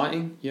 It's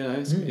exciting, you know,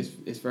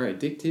 it's very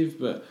addictive,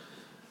 but...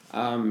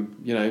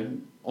 you know,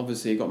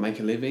 obviously you've got to make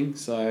a living,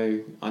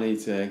 so I need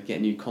to get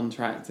a new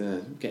contract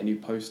and get a new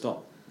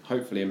post-op,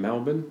 hopefully in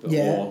Melbourne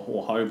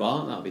or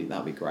Hobart.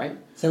 That'd be great.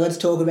 So let's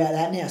talk about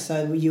that now.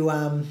 So you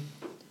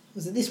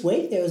was it this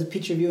week? There was a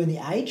picture of you in the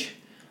Age.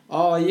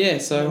 Oh yeah,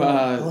 so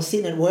I was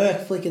sitting at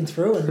work flicking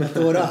through and I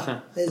thought,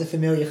 oh, there's a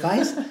familiar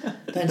face.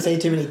 Don't see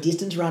too many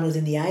distance runners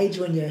in the Age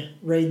when you're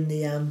reading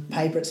the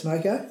paper at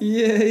Smoko.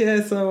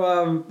 Yeah.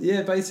 So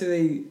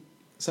basically.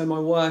 So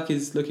my work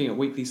is looking at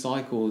weekly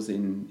cycles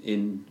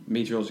in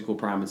meteorological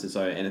parameters,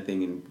 so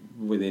anything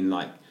within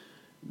like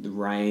the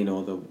rain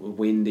or the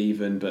wind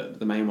even, but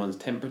the main one's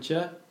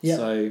temperature. Yep.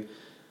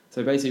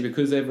 So basically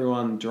because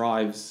everyone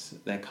drives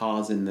their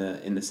cars in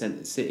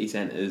the city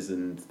centres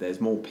and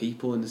there's more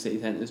people in the city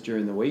centres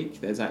during the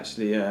week, there's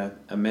actually a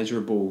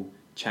measurable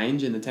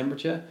change in the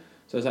temperature.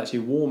 So it's actually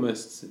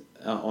warmest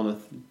on a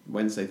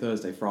Wednesday,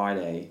 Thursday,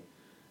 Friday,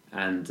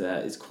 and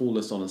it's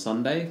coolest on a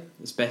Sunday,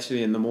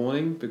 especially in the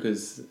morning,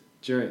 because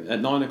at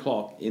 9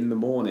 o'clock in the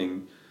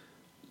morning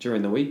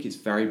during the week it's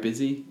very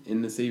busy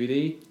in the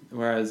CBD,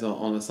 whereas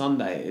on a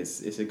Sunday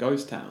it's a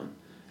ghost town,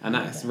 and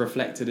that's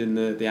reflected in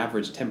the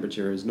average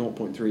temperature is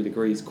 0.3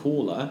 degrees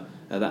cooler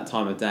at that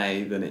time of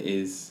day than it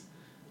is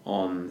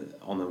on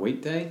a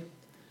weekday.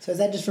 So is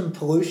that just from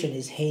pollution?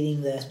 Is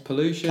heating the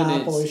pollution, car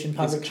pollution,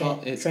 public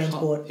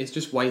transport? It's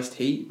just waste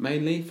heat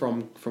mainly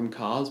from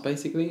cars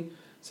basically.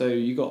 So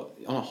you got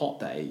on a hot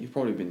day,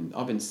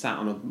 I've been sat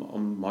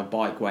on my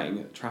bike waiting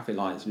at traffic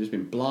lights and just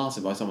been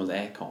blasted by someone's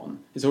aircon.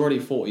 It's already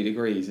 40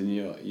 degrees and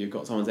you've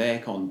got someone's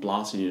aircon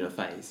blasting you in the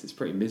face. It's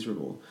pretty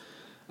miserable.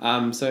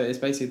 So it's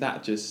basically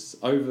that just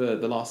over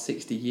the last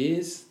 60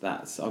 years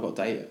I've got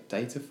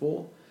data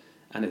for,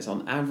 and it's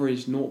on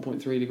average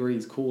 0.3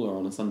 degrees cooler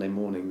on a Sunday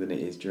morning than it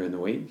is during the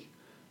week,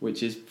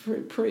 which is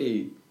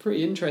pretty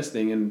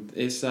interesting. And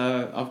it's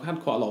I've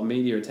had quite a lot of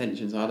media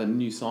attention. So I had a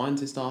New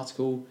Scientist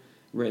article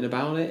written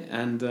about it,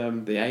 and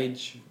The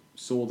Age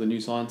saw the New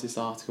Scientist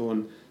article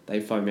and they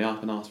phoned me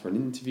up and asked for an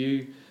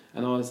interview,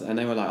 and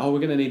they were like, oh, we're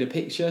going to need a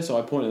picture. So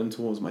I pointed them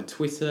towards my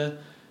Twitter,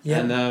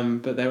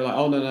 and but they were like,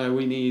 oh no,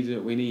 we need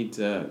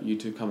you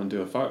to come and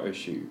do a photo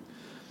shoot.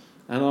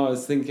 And I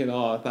was thinking,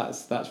 oh,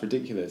 that's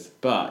ridiculous,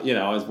 but you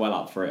know, I was well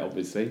up for it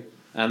obviously.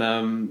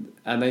 And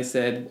they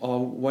said, oh,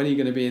 when are you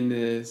going to be in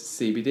the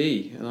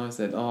CBD? And I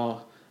said,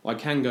 oh, I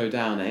can go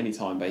down at any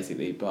time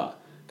basically, but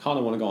kind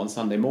of want to go on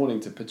Sunday morning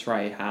to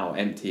portray how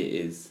empty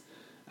it is.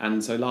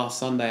 And so last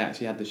Sunday I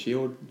actually had the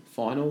Shield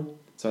final,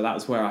 so that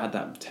was where I had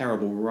that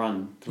terrible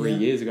run 3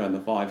 years ago in the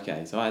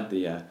 5K. So I had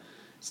the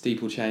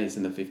steeplechase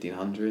in the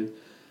 1500,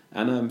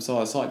 and so I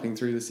was cycling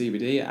through the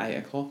CBD at 8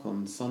 o'clock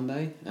on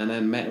Sunday, and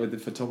then met with the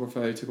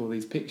photographer who took all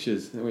these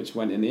pictures, which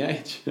went in the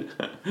Age.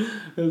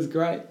 It was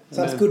great.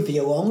 So that's good for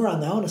your long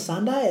run though on a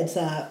Sunday. It's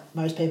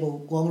most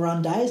people long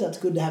run days, that's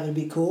good to have it a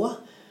bit cooler.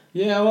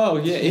 Yeah, well,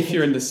 yeah, if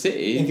you're in the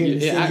city,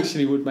 it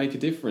actually would make a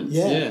difference.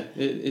 Yeah,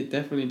 it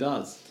definitely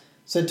does.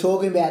 So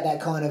talking about that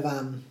kind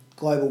of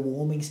global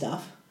warming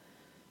stuff,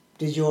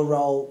 does your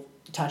role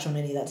touch on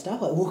any of that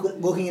stuff? Like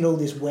looking at all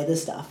this weather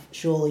stuff,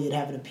 surely you'd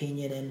have an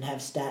opinion and have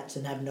stats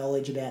and have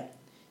knowledge about,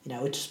 you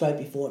know, we spoke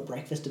before at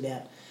breakfast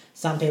about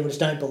some people just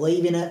don't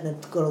believe in it and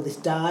it's got all this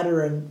data,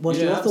 and what's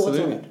your thoughts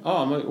on it?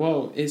 Oh,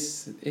 well,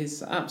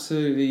 it's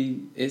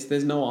absolutely,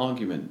 there's no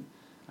argument,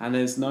 and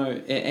there's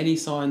no, any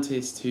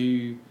scientist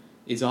who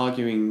is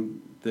arguing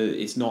that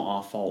it's not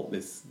our fault,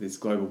 this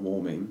global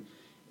warming,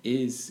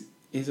 is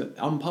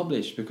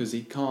unpublished, because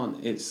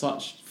it's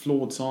such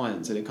flawed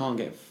science and it can't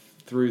get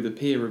through the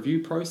peer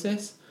review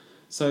process.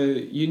 So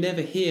you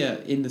never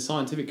hear in the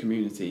scientific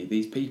community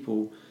these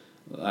people,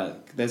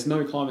 there's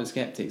no climate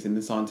skeptics in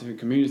the scientific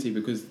community,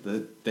 because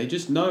they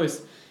just know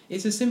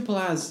it's as simple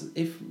as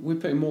if we're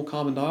putting more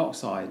carbon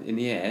dioxide in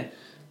the air,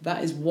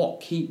 that is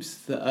what keeps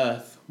the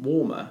Earth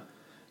warmer.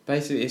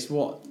 Basically, it's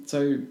what.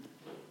 So,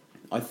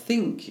 I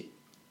think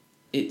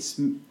it's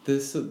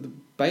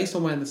based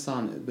on where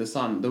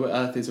the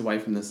Earth is away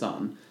from the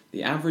sun.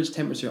 The average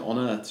temperature on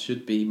Earth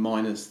should be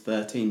minus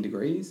 13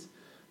 degrees,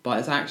 but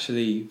it's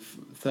actually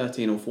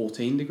 13 or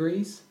 14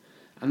 degrees.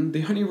 And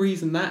the only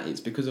reason that is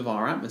because of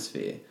our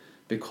atmosphere,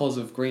 because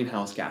of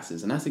greenhouse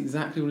gases. And that's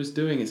exactly what it's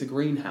doing. It's a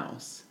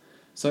greenhouse.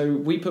 So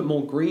we put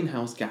more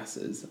greenhouse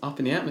gases up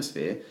in the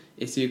atmosphere.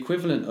 It's the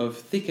equivalent of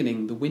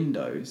thickening the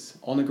windows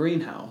on a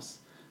greenhouse.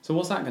 So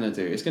what's that going to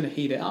do? It's going to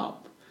heat it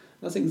up.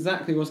 That's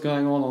exactly what's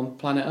going on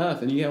planet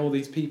Earth. And you get all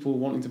these people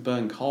wanting to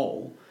burn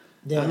coal.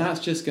 Yeah. And that's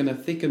just going to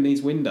thicken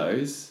these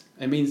windows.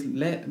 It means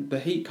the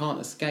heat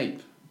can't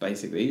escape,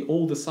 basically.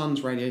 All the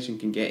sun's radiation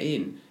can get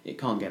in. It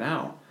can't get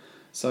out.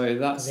 So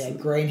that's... The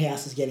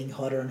greenhouse is getting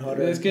hotter and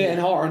hotter. It's getting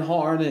hotter and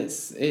hotter, and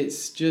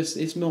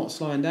it's not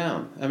slowing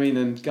down. I mean,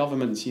 and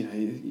governments,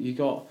 you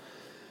got...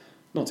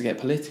 Not to get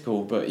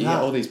political, but you get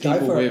all these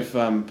people with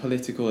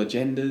political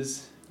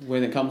agendas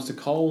when it comes to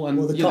coal.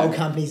 And the coal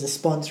companies are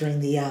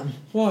sponsoring the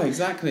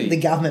exactly the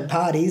government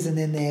parties, and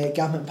then their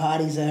government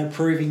parties are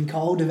approving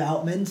coal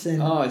developments.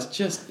 And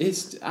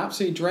it's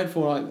absolutely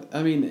dreadful. I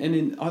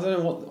don't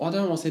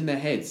know what's in their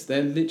heads.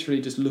 They're literally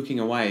just looking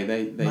away.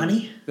 They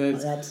money.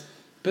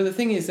 But the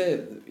thing is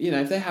that,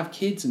 if they have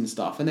kids and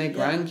stuff, and their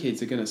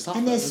grandkids are going to suffer.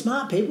 And they're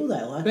smart people,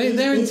 though.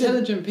 They're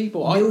intelligent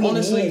people. I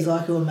honestly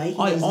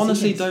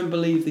decisions. don't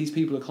believe these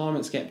people are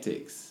climate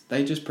skeptics.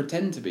 They just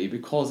pretend to be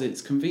because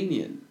it's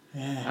convenient.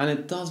 Yeah. And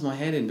it does my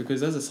head in,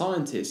 because as a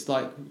scientist,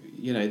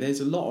 there's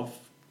a lot of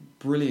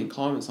brilliant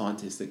climate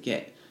scientists that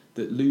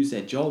lose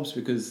their jobs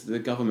because the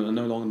government are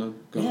no longer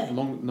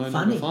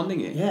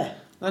funding it. Yeah.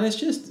 And it's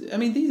just,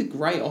 these are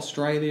great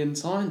Australian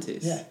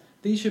scientists. Yeah.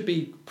 These should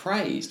be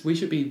praised. We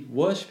should be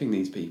worshipping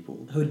these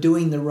people. Who are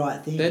doing the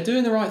right thing. They're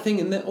doing the right thing,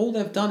 and all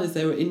they've done is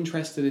they were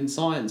interested in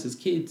science as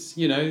kids.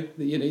 Trying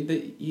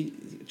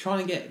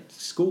to get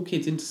school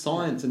kids into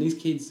science, and these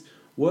kids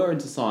were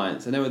into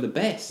science, and they were the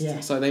best. Yeah.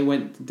 So they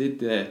went and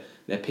did their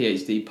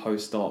PhD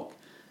postdoc,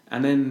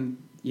 and then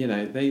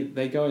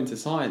they go into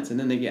science, and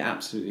then they get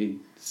absolutely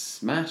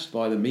smashed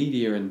by the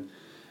media. And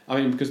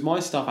because my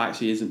stuff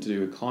actually isn't to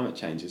do with climate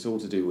change; it's all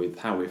to do with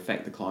how we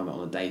affect the climate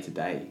on a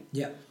day-to-day.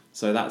 Yeah.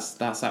 So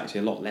that's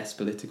actually a lot less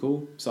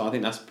political. So I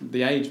think that's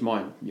The Age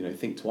might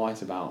think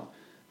twice about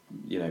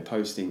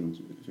posting,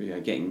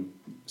 getting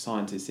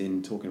scientists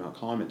in talking about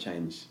climate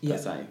change per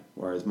se.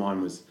 Whereas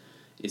mine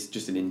it's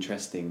just an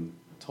interesting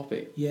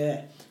topic.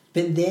 Yeah,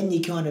 but then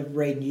you kind of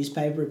read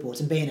newspaper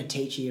reports, and being a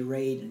teacher, you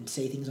read and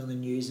see things on the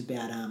news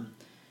about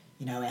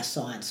our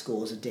science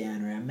scores are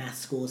down or our math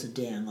scores are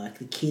down. Like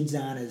the kids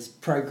aren't as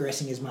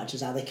progressing as much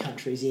as other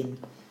countries in,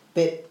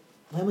 but.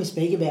 When we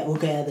speak about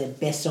look how the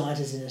best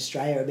scientists in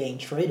Australia are being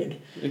treated,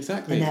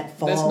 exactly. And that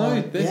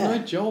there's no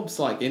jobs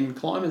like in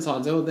climate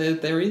science.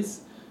 There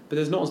is, but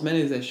there's not as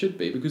many as there should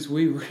be, because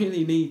we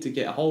really need to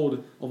get hold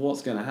of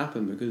what's going to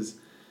happen. Because,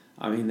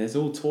 there's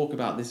all talk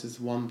about this is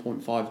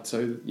 1.5.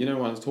 So when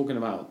I was talking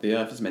about the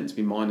Earth is meant to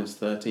be minus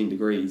 13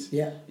 degrees.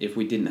 Yeah. If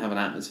we didn't have an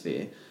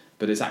atmosphere,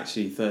 but it's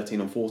actually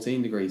 13 or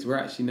 14 degrees. We're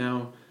actually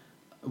now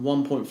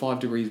 1.5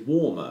 degrees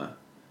warmer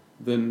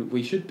than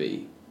we should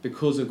be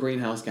because of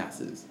greenhouse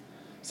gases.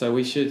 So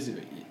we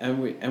should,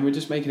 and we're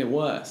just making it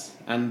worse.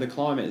 And the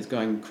climate is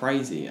going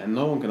crazy, and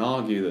no one can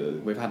argue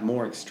that we've had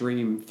more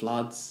extreme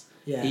floods,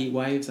 heat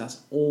waves.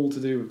 That's all to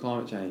do with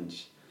climate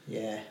change.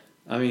 Yeah.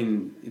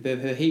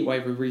 The heat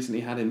wave we recently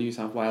had in New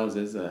South Wales,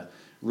 there's a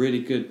really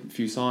good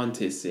few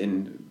scientists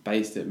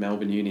based at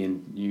Melbourne Uni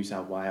in New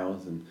South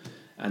Wales, and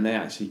they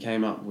actually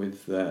came up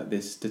with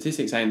this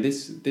statistic saying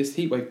this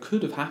heat wave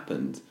could have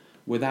happened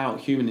without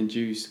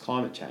human-induced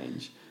climate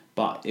change,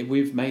 but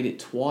we've made it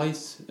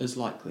twice as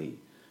likely.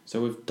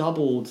 So we've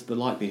doubled the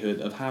likelihood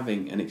of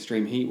having an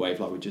extreme heat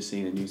wave like we've just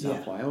seen in New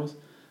South Wales.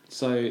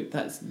 So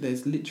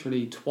there's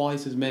literally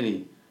twice as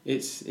many.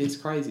 It's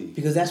crazy.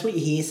 Because that's what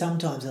you hear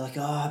sometimes. They're like,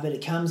 but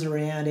it comes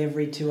around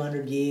every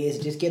 200 years.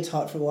 It just gets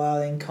hot for a while,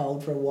 then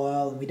cold for a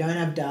while, and we don't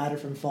have data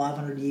from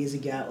 500 years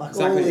ago. Like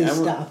exactly. All this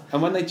stuff.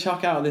 And when they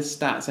chuck out this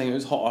stat saying it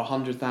was hot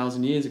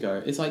 100,000 years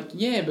ago, it's like,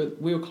 but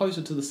we were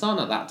closer to the sun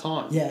at that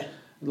time. Yeah.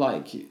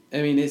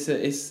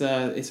 It's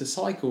a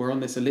cycle. We're on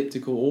this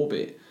elliptical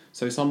orbit.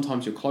 So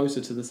sometimes you're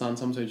closer to the sun,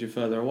 sometimes you're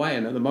further away.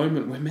 And at the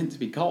moment, we're meant to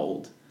be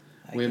cold.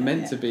 Okay, we're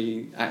meant to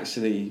be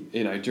actually,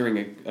 during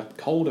a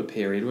colder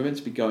period, we're meant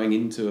to be going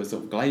into a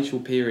sort of glacial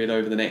period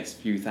over the next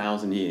few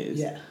thousand years.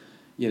 Yeah.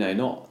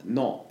 Not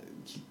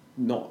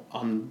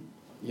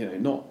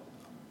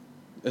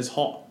as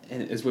hot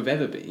as we've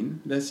ever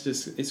been.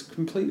 It's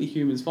completely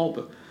humans' fault.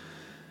 But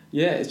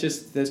it's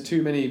just there's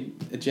too many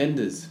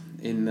agendas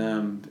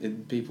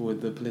in people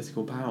with the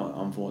political power,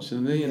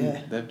 unfortunately,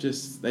 and they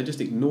just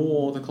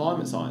ignore the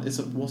climate science.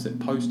 It's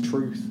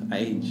post-truth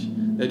age.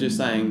 They're just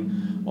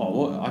saying,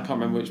 I can't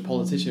remember which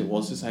politician it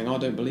was, just saying, I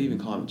don't believe in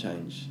climate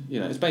change.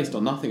 It's based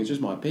on nothing. It's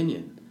just my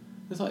opinion.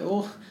 It's like,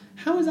 well,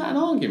 how is that an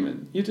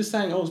argument? You're just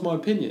saying, it's my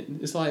opinion.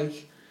 It's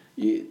like,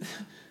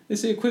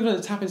 it's the equivalent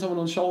of tapping someone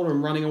on the shoulder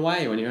and running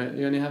away when you're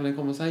only having a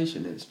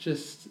conversation.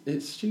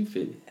 It's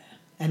stupid.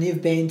 And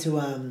you've been to,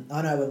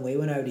 I know when we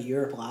went over to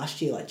Europe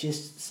last year, like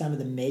just some of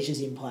the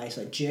measures in place,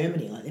 like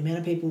Germany, like the amount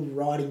of people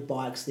riding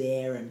bikes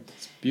there, and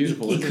it's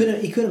beautiful. You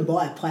couldn't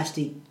buy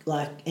plastic,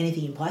 like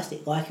anything in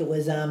plastic. Like it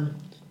was,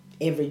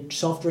 every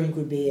soft drink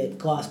would be a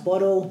glass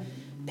bottle.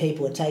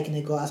 People are taking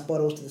their glass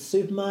bottles to the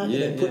supermarket,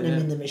 they're putting them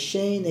in the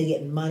machine, they're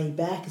getting money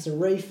back as a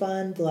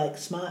refund. Like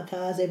smart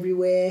cars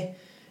everywhere.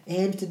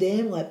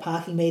 Amsterdam, like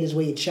parking meters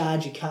where you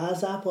charge your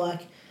cars up,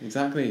 like.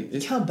 Exactly.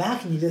 You come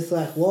back and you're just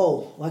like,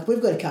 whoa, like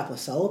we've got a couple of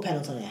solar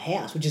panels on our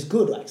house, which is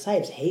good, like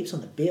saves heaps on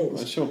the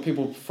bills. I'm sure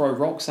people throw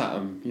rocks at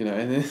them, you know.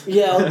 And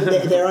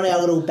then they're on our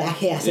little back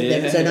house, so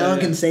no one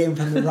can see them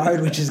from the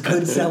road, which is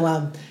good.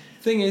 So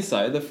thing is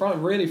though, the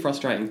really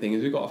frustrating thing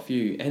is we've got a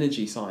few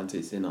energy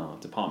scientists in our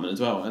department as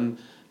well, and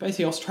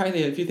basically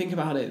Australia, if you think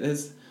about it,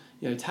 there's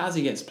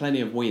Tassie gets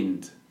plenty of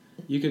wind.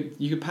 You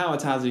could power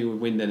Tassie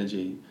with wind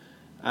energy,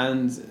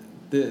 and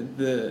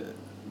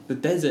the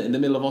desert in the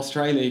middle of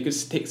Australia, you could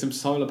stick some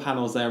solar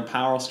panels there and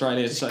power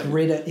Australia. Just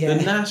grid it, yeah.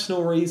 The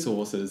national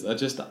resources are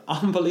just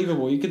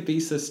unbelievable. You could be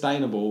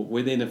sustainable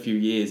within a few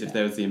years if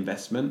there was the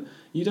investment.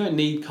 You don't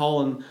need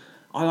coal, and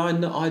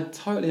I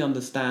totally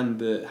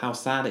understand how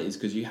sad it is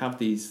because you have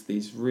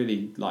these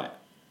really like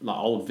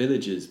old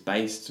villages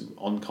based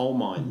on coal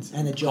mines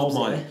and the jobs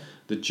there.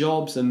 The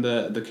jobs and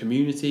the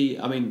community.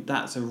 I mean,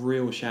 that's a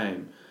real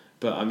shame.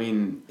 But I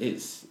mean,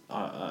 it's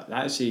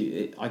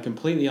I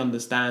completely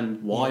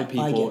understand why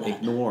people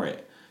ignore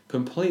it.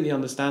 Completely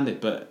understand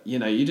it, but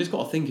you just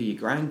got to think of your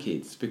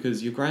grandkids,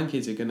 because your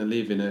grandkids are going to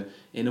live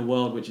in a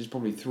world which is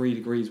probably 3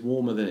 degrees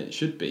warmer than it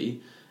should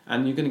be,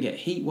 and you're going to get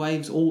heat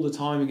waves all the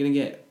time. You're going to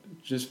get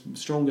just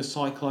stronger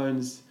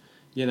cyclones.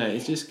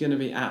 It's just going to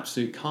be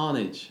absolute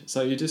carnage.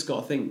 So you just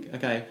got to think,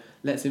 okay,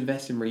 let's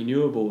invest in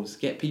renewables,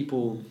 get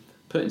people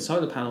putting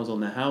solar panels on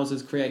their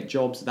houses, create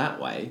jobs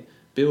that way.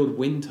 Build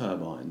wind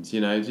turbines,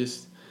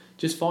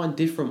 just find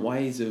different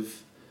ways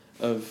of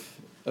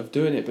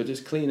doing it, but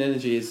just clean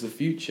energy is the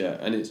future,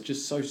 and it's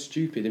just so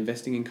stupid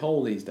investing in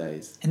coal these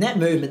days. And that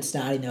movement's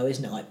starting though,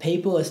 isn't it? Like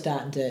people are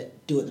starting to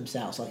do it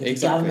themselves. Like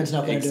if the government's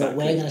not going to do it,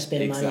 we're going to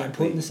spend money on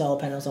putting the solar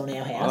panels on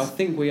our house. I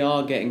think we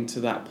are getting to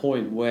that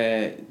point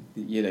where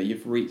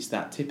you've reached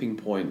that tipping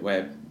point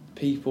where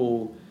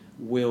people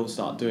will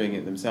start doing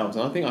it themselves.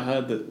 And I think I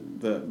heard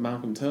that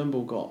Malcolm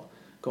Turnbull got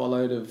a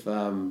load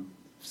of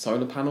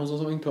solar panels or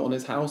something put on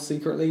his house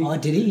secretly. Oh,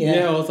 did he?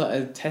 Yeah, it was like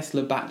a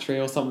Tesla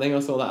battery or something. I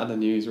saw that in the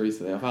news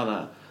recently. I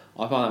found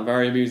that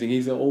very amusing.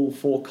 He's all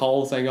for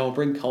coal, saying, "Oh,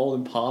 bring coal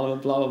in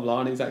Parliament, blah blah blah,"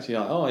 and he's actually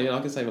like, "Oh, I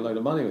can save a load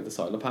of money with the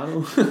solar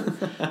panel."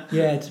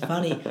 Yeah, it's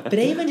funny, but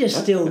even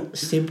just still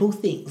simple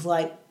things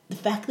like the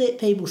fact that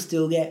people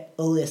still get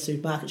all their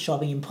supermarket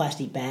shopping in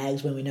plastic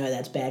bags when we know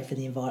that's bad for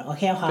the environment.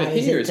 Like how hard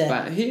is it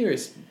to... Here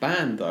it's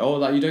banned though. Or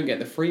like you don't get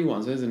the free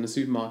ones. I was in the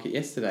supermarket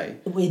yesterday.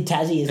 In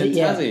Tassie, is it? In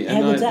Tassie. Yeah.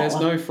 And there's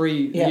no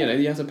free... Yeah.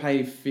 You have to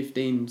pay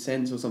 15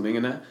 cents or something,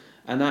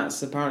 and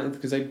that's apparently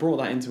because they brought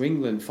that into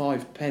England,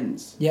 5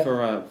 pence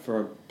for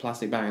a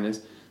plastic bag, and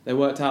they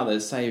worked out that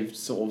it saved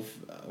sort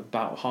of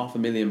about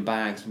 500,000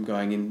 bags from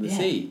going in the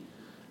sea.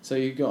 So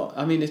you got,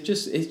 it's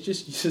just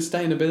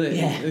sustainability.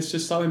 Yeah. It's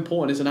just so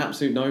important. It's an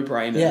absolute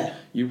no-brainer. Yeah.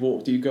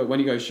 When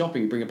you go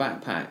shopping, you bring a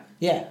backpack.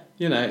 Yeah.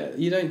 You don't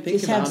think about it.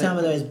 Just have some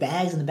of those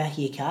bags in the back of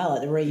your car,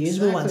 like the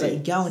reusable ones that you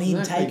go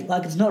in, take,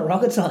 like it's not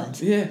rocket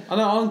science. Yeah, I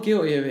know, I'm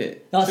guilty of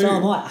it. Oh, so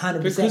am I,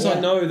 100%. Because I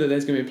know that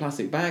there's going to be a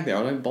plastic bag there,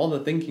 I don't bother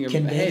thinking of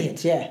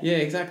convenience, ahead. Yeah,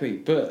 exactly.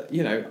 But,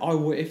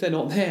 if they're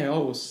not there, I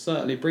will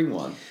certainly bring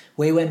one.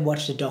 We went and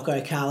watched a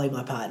doco, Carly,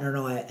 my partner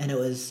and I, and it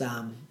was...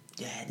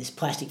 this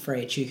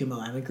plastic-free Echuca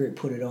Miami group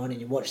put it on, and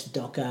you watched the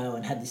doco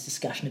and had this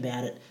discussion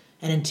about it.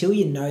 And until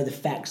you know the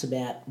facts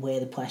about where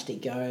the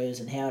plastic goes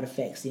and how it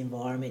affects the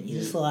environment,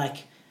 you're just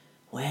like,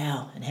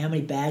 wow, and how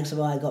many bags have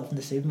I got from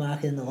the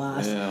supermarket in the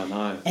last... Yeah, I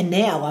know. And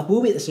now, like,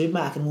 we'll be at the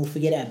supermarket and we'll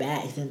forget our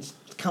bags, and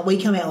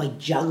we come out, like,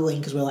 juggling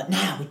because we're like,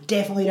 no, we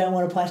definitely don't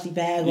want a plastic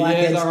bag. Like,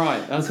 yeah, that's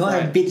right. That's we're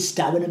kind of a bit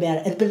stubborn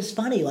about it. But it's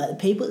funny, like, the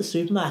people at the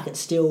supermarket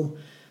still...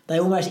 They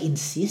almost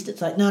insist.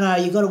 It's like, no,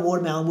 you got a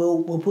watermelon.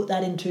 We'll put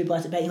that in 2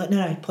 plastic bags. You're like,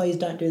 no, please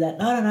don't do that.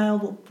 No,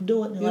 we'll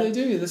do it. They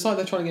do. It's like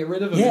they're trying to get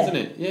rid of them, isn't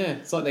it? Yeah,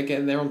 it's like they're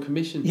getting their own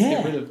commission to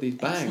get rid of these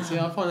bags.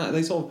 I find that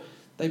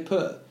they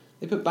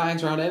put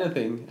bags around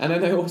anything, and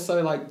then they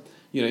also like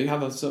you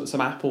have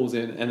some apples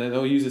in, and then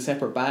they'll use a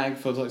separate bag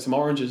for like some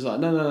oranges. Like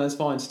no, that's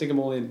fine. Stick them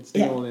all in.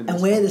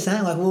 And we're the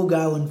same. Like we'll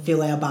go and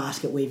fill our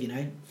basket with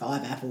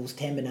 5 apples,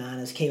 10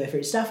 bananas, kiwi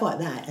fruit, stuff like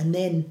that, and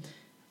then.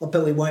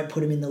 But we won't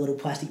put them in the little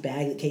plastic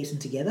bag that keeps them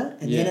together.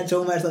 And then it's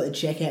almost like the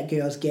checkout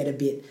girls get a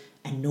bit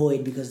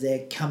annoyed because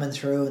they're coming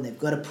through and they've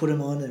got to put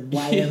them on and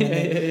weigh them.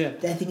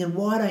 They're thinking,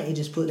 why don't you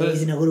just put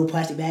these in a little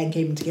plastic bag and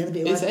keep them together?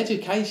 It's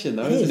education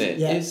though, isn't it?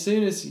 Yeah. As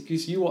soon as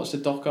because you watch the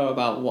doco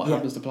about what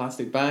happens to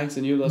plastic bags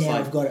and you're just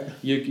I've got it.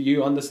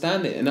 You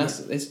understand it. And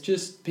it's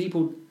just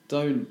people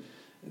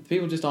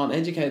just aren't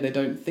educated. They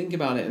don't think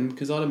about it. And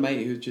because I had a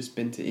mate who's just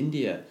been to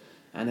India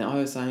And I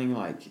was saying,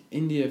 like,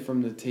 India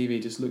from the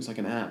TV just looks like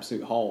an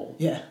absolute hole.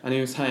 Yeah. And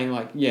he was saying,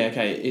 like, yeah,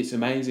 okay, it's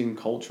amazing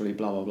culturally,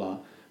 blah, blah, blah,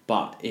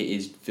 but it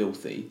is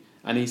filthy.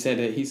 And he said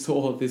that he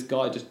saw this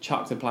guy just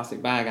chucked a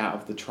plastic bag out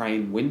of the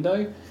train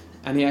window,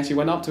 and he actually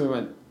went up to him and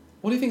went,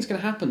 what do you think's going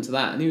to happen to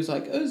that? And he was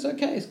like, oh, it's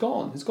okay, it's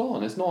gone.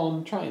 It's not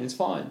on the train, it's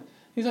fine.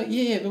 He was like,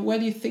 yeah, but where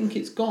do you think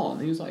it's gone?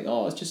 And he was like,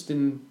 oh, it's just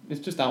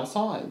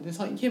outside. It's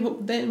like, yeah,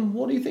 but then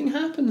what do you think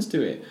happens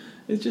to it?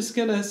 It's just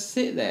going to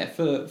sit there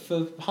for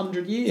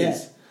 100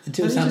 years. Yeah.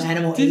 Until some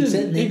animal eats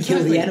it and then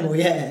kill the animal,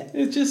 yeah.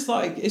 It's just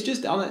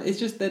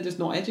they're just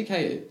not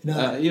educated.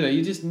 No.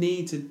 You just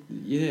need to,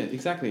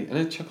 exactly.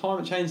 And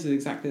climate change is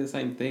exactly the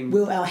same thing.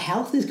 Well, our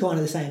health is kind of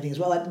the same thing as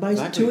well. Like, the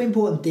most two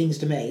important things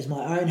to me is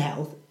my own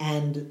health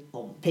and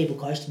people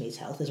close to me's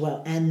health as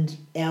well, and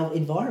our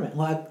environment.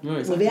 Like,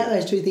 without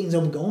those two things,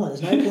 I'm gone.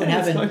 There's no point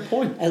having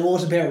an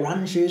awesome pair of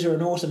running shoes or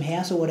an awesome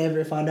house or whatever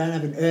if I don't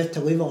have an earth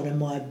to live on and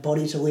my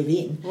body to live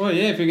in. Well,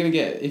 yeah, if you're gonna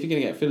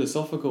get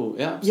philosophical,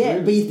 yeah, absolutely.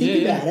 Yeah, but you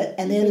think about it,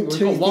 and they're the two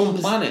things. We've got one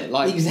planet,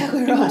 like exactly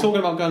people right. talking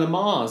about going to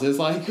Mars. It's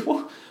like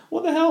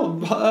what the hell?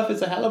 Earth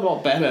is a hell of a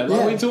lot better. Like,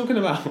 what are you talking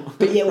about?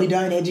 But yet we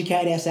don't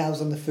educate ourselves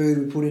on the food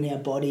we put in our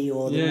body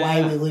or the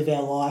way we live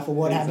our life or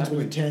what happens when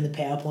we turn the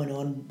PowerPoint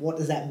on. What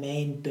does that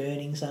mean,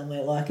 burning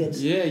somewhere? Like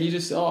it's... Yeah, you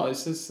just...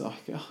 it's just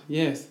like...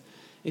 yes.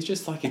 It's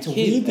just like it's a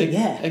kid.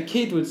 A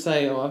kid would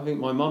say, I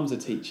think my mum's a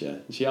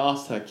teacher, and she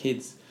asked her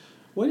kids,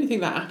 where do you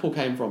think that apple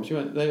came from? She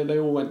went, they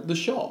all went, the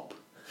shop.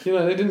 They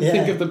didn't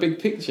think of the big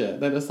picture.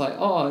 They're just like,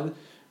 well,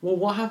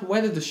 what happened?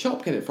 Where did the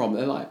shop get it from?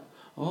 They're like,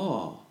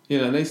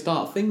 they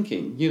start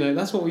thinking.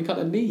 That's what we kind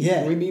of need.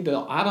 Yeah. We need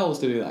the adults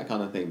to do that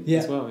kind of thing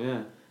as well,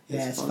 yeah.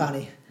 Yeah, it's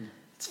funny.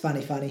 It's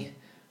funny.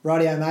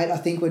 Rightio, mate. I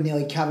think we've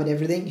nearly covered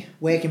everything.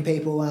 Where can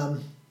people,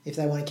 if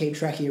they want to keep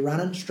track of your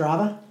running?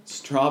 Strava,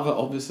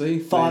 obviously.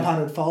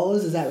 500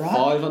 followers, is that right?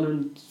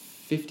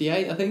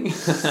 558, I think.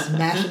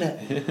 Smashing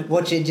it.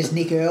 Watch it, just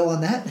Nick Earl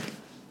on that?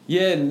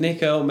 Yeah,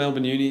 Nick Earl,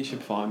 Melbourne Uni, you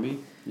should find me.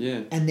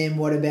 Yeah. And then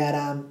what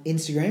about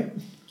Instagram?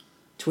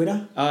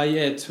 Twitter?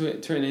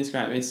 Twitter and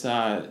Instagram. It's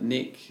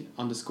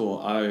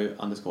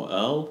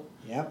Nick_O_Earl.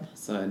 Yep.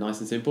 So nice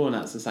and simple, and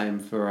that's the same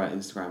for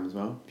Instagram as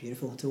well.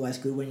 Beautiful. It's always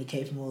good when you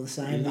keep them all the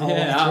same.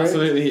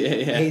 Absolutely.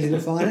 Yeah. Easy to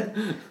find it.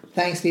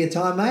 Thanks for your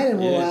time, mate.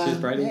 And cheers,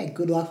 Brady.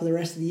 Good luck for the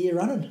rest of the year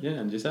running. Yeah,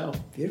 and yourself.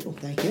 Beautiful.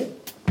 Thank you.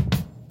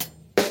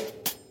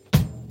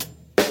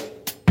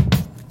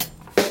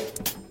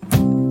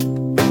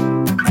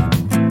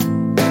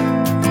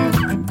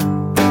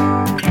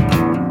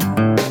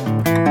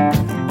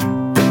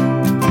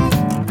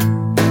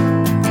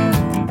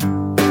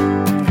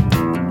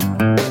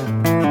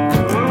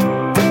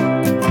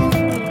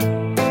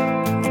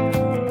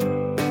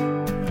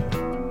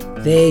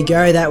 There you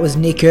go, that was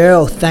Nick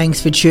Earl.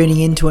 Thanks for tuning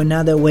in to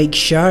another week's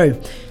show.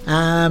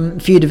 A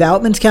few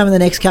developments coming the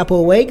next couple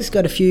of weeks.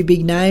 Got a few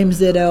big names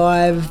that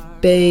I've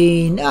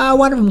been...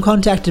 one of them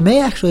contacted me,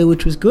 actually,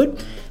 which was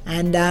good.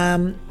 And,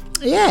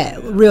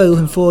 really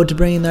looking forward to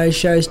bringing those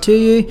shows to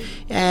you.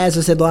 As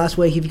I said last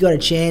week, if you've got a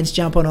chance,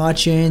 jump on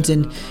iTunes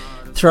and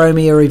throw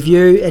me a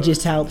review. It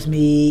just helps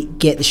me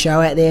get the show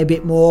out there a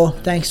bit more.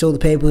 Thanks to all the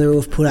people who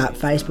have put up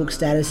Facebook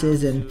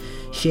statuses and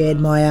shared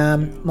my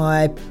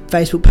my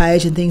Facebook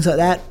page and things like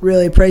that.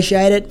 Really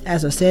appreciate it.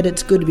 As I said,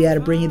 it's good to be able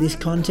to bring you this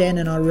content,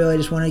 and I really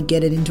just want to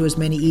get it into as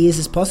many ears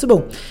as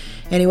possible.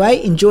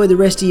 Anyway, enjoy the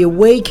rest of your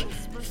week.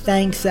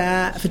 Thanks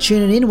for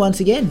tuning in once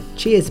again.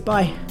 Cheers.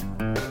 Bye.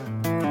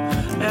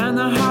 And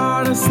the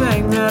hardest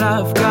thing that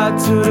I've got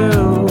to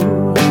do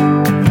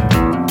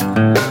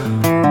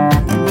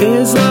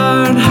is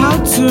learn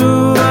how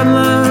to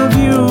unlove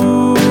you.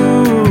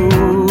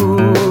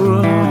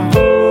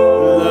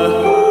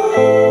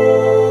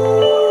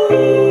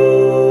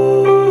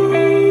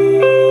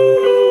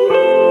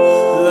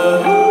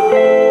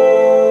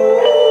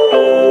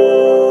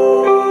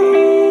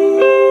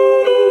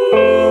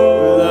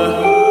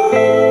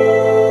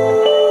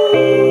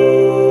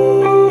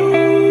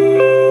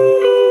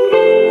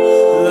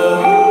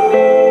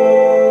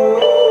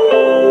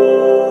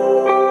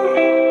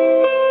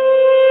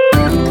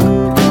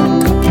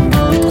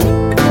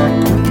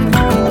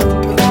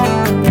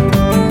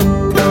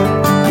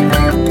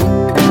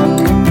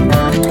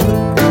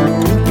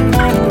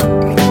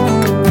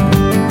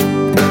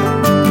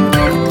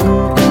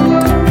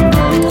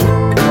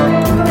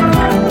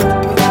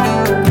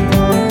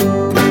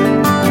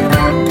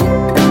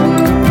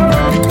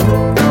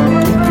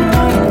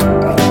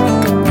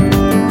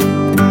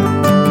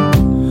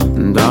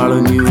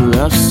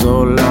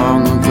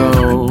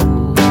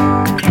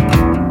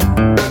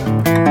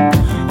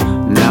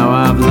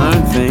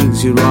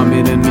 You'd want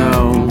me to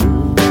know.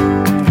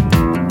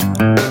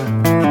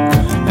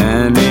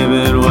 And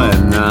even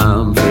when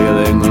I'm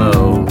feeling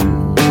low,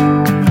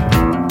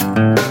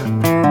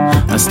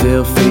 I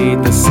still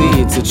feed the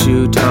seeds that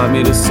you taught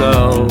me to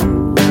sow.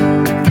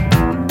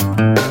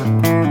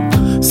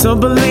 So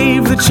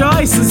believe the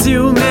choices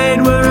you made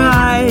were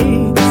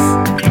right.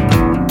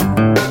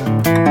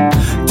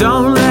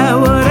 Don't let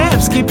what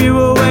ifs keep you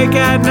awake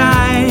at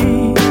night.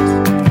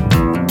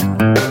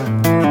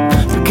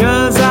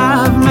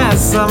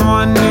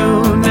 someone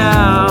new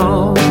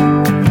now.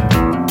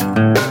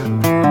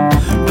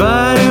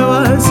 But it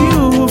was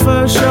you who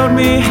first showed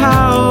me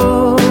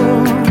how.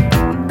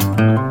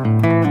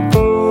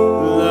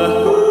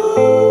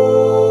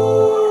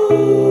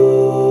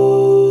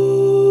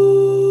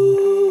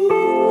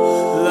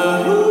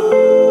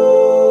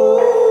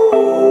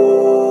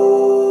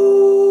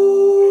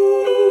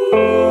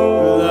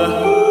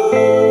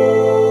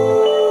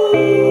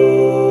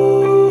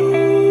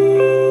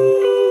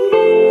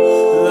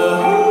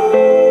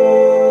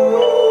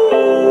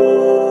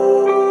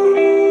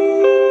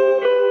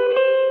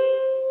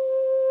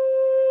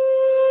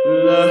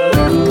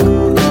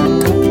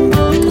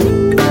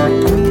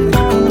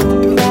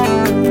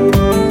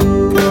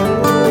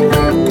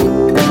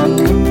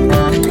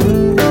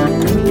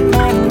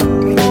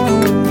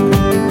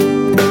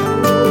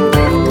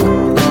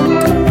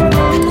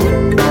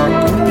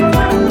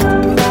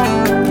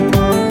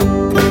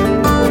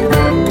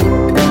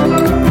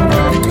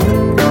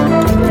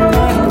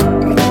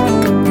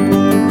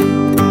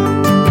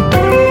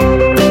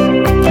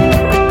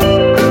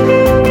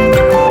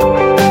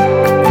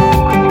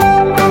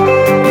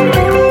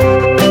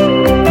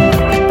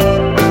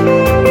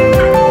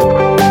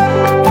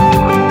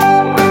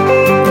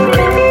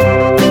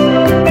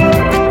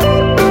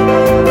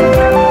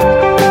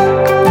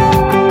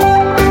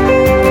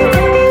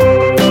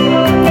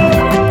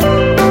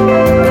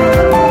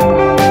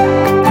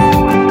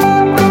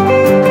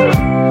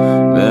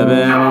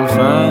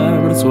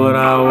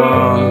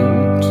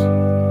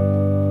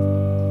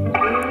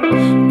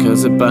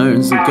 It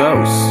burns the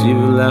ghosts you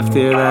left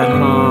here that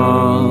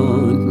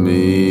haunt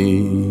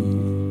me.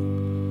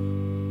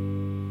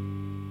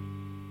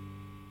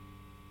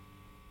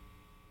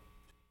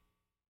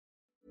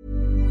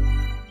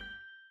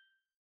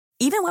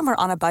 Even when we're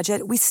on a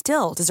budget, we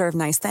still deserve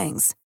nice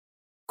things.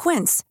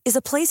 Quince is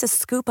a place to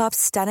scoop up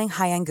stunning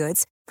high-end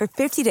goods for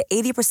 50 to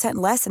 80%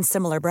 less than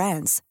similar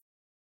brands.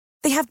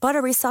 They have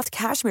buttery soft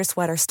cashmere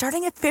sweaters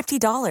starting at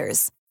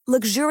 $50,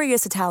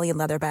 luxurious Italian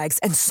leather bags,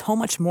 and so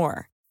much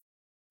more.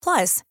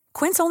 Plus,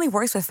 Quince only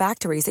works with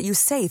factories that use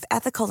safe,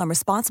 ethical, and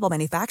responsible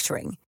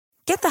manufacturing.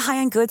 Get the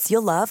high-end goods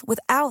you'll love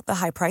without the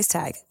high price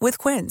tag with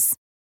Quince.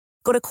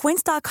 Go to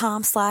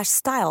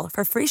quince.com/style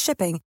for free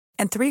shipping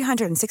and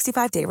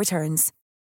 365-day returns.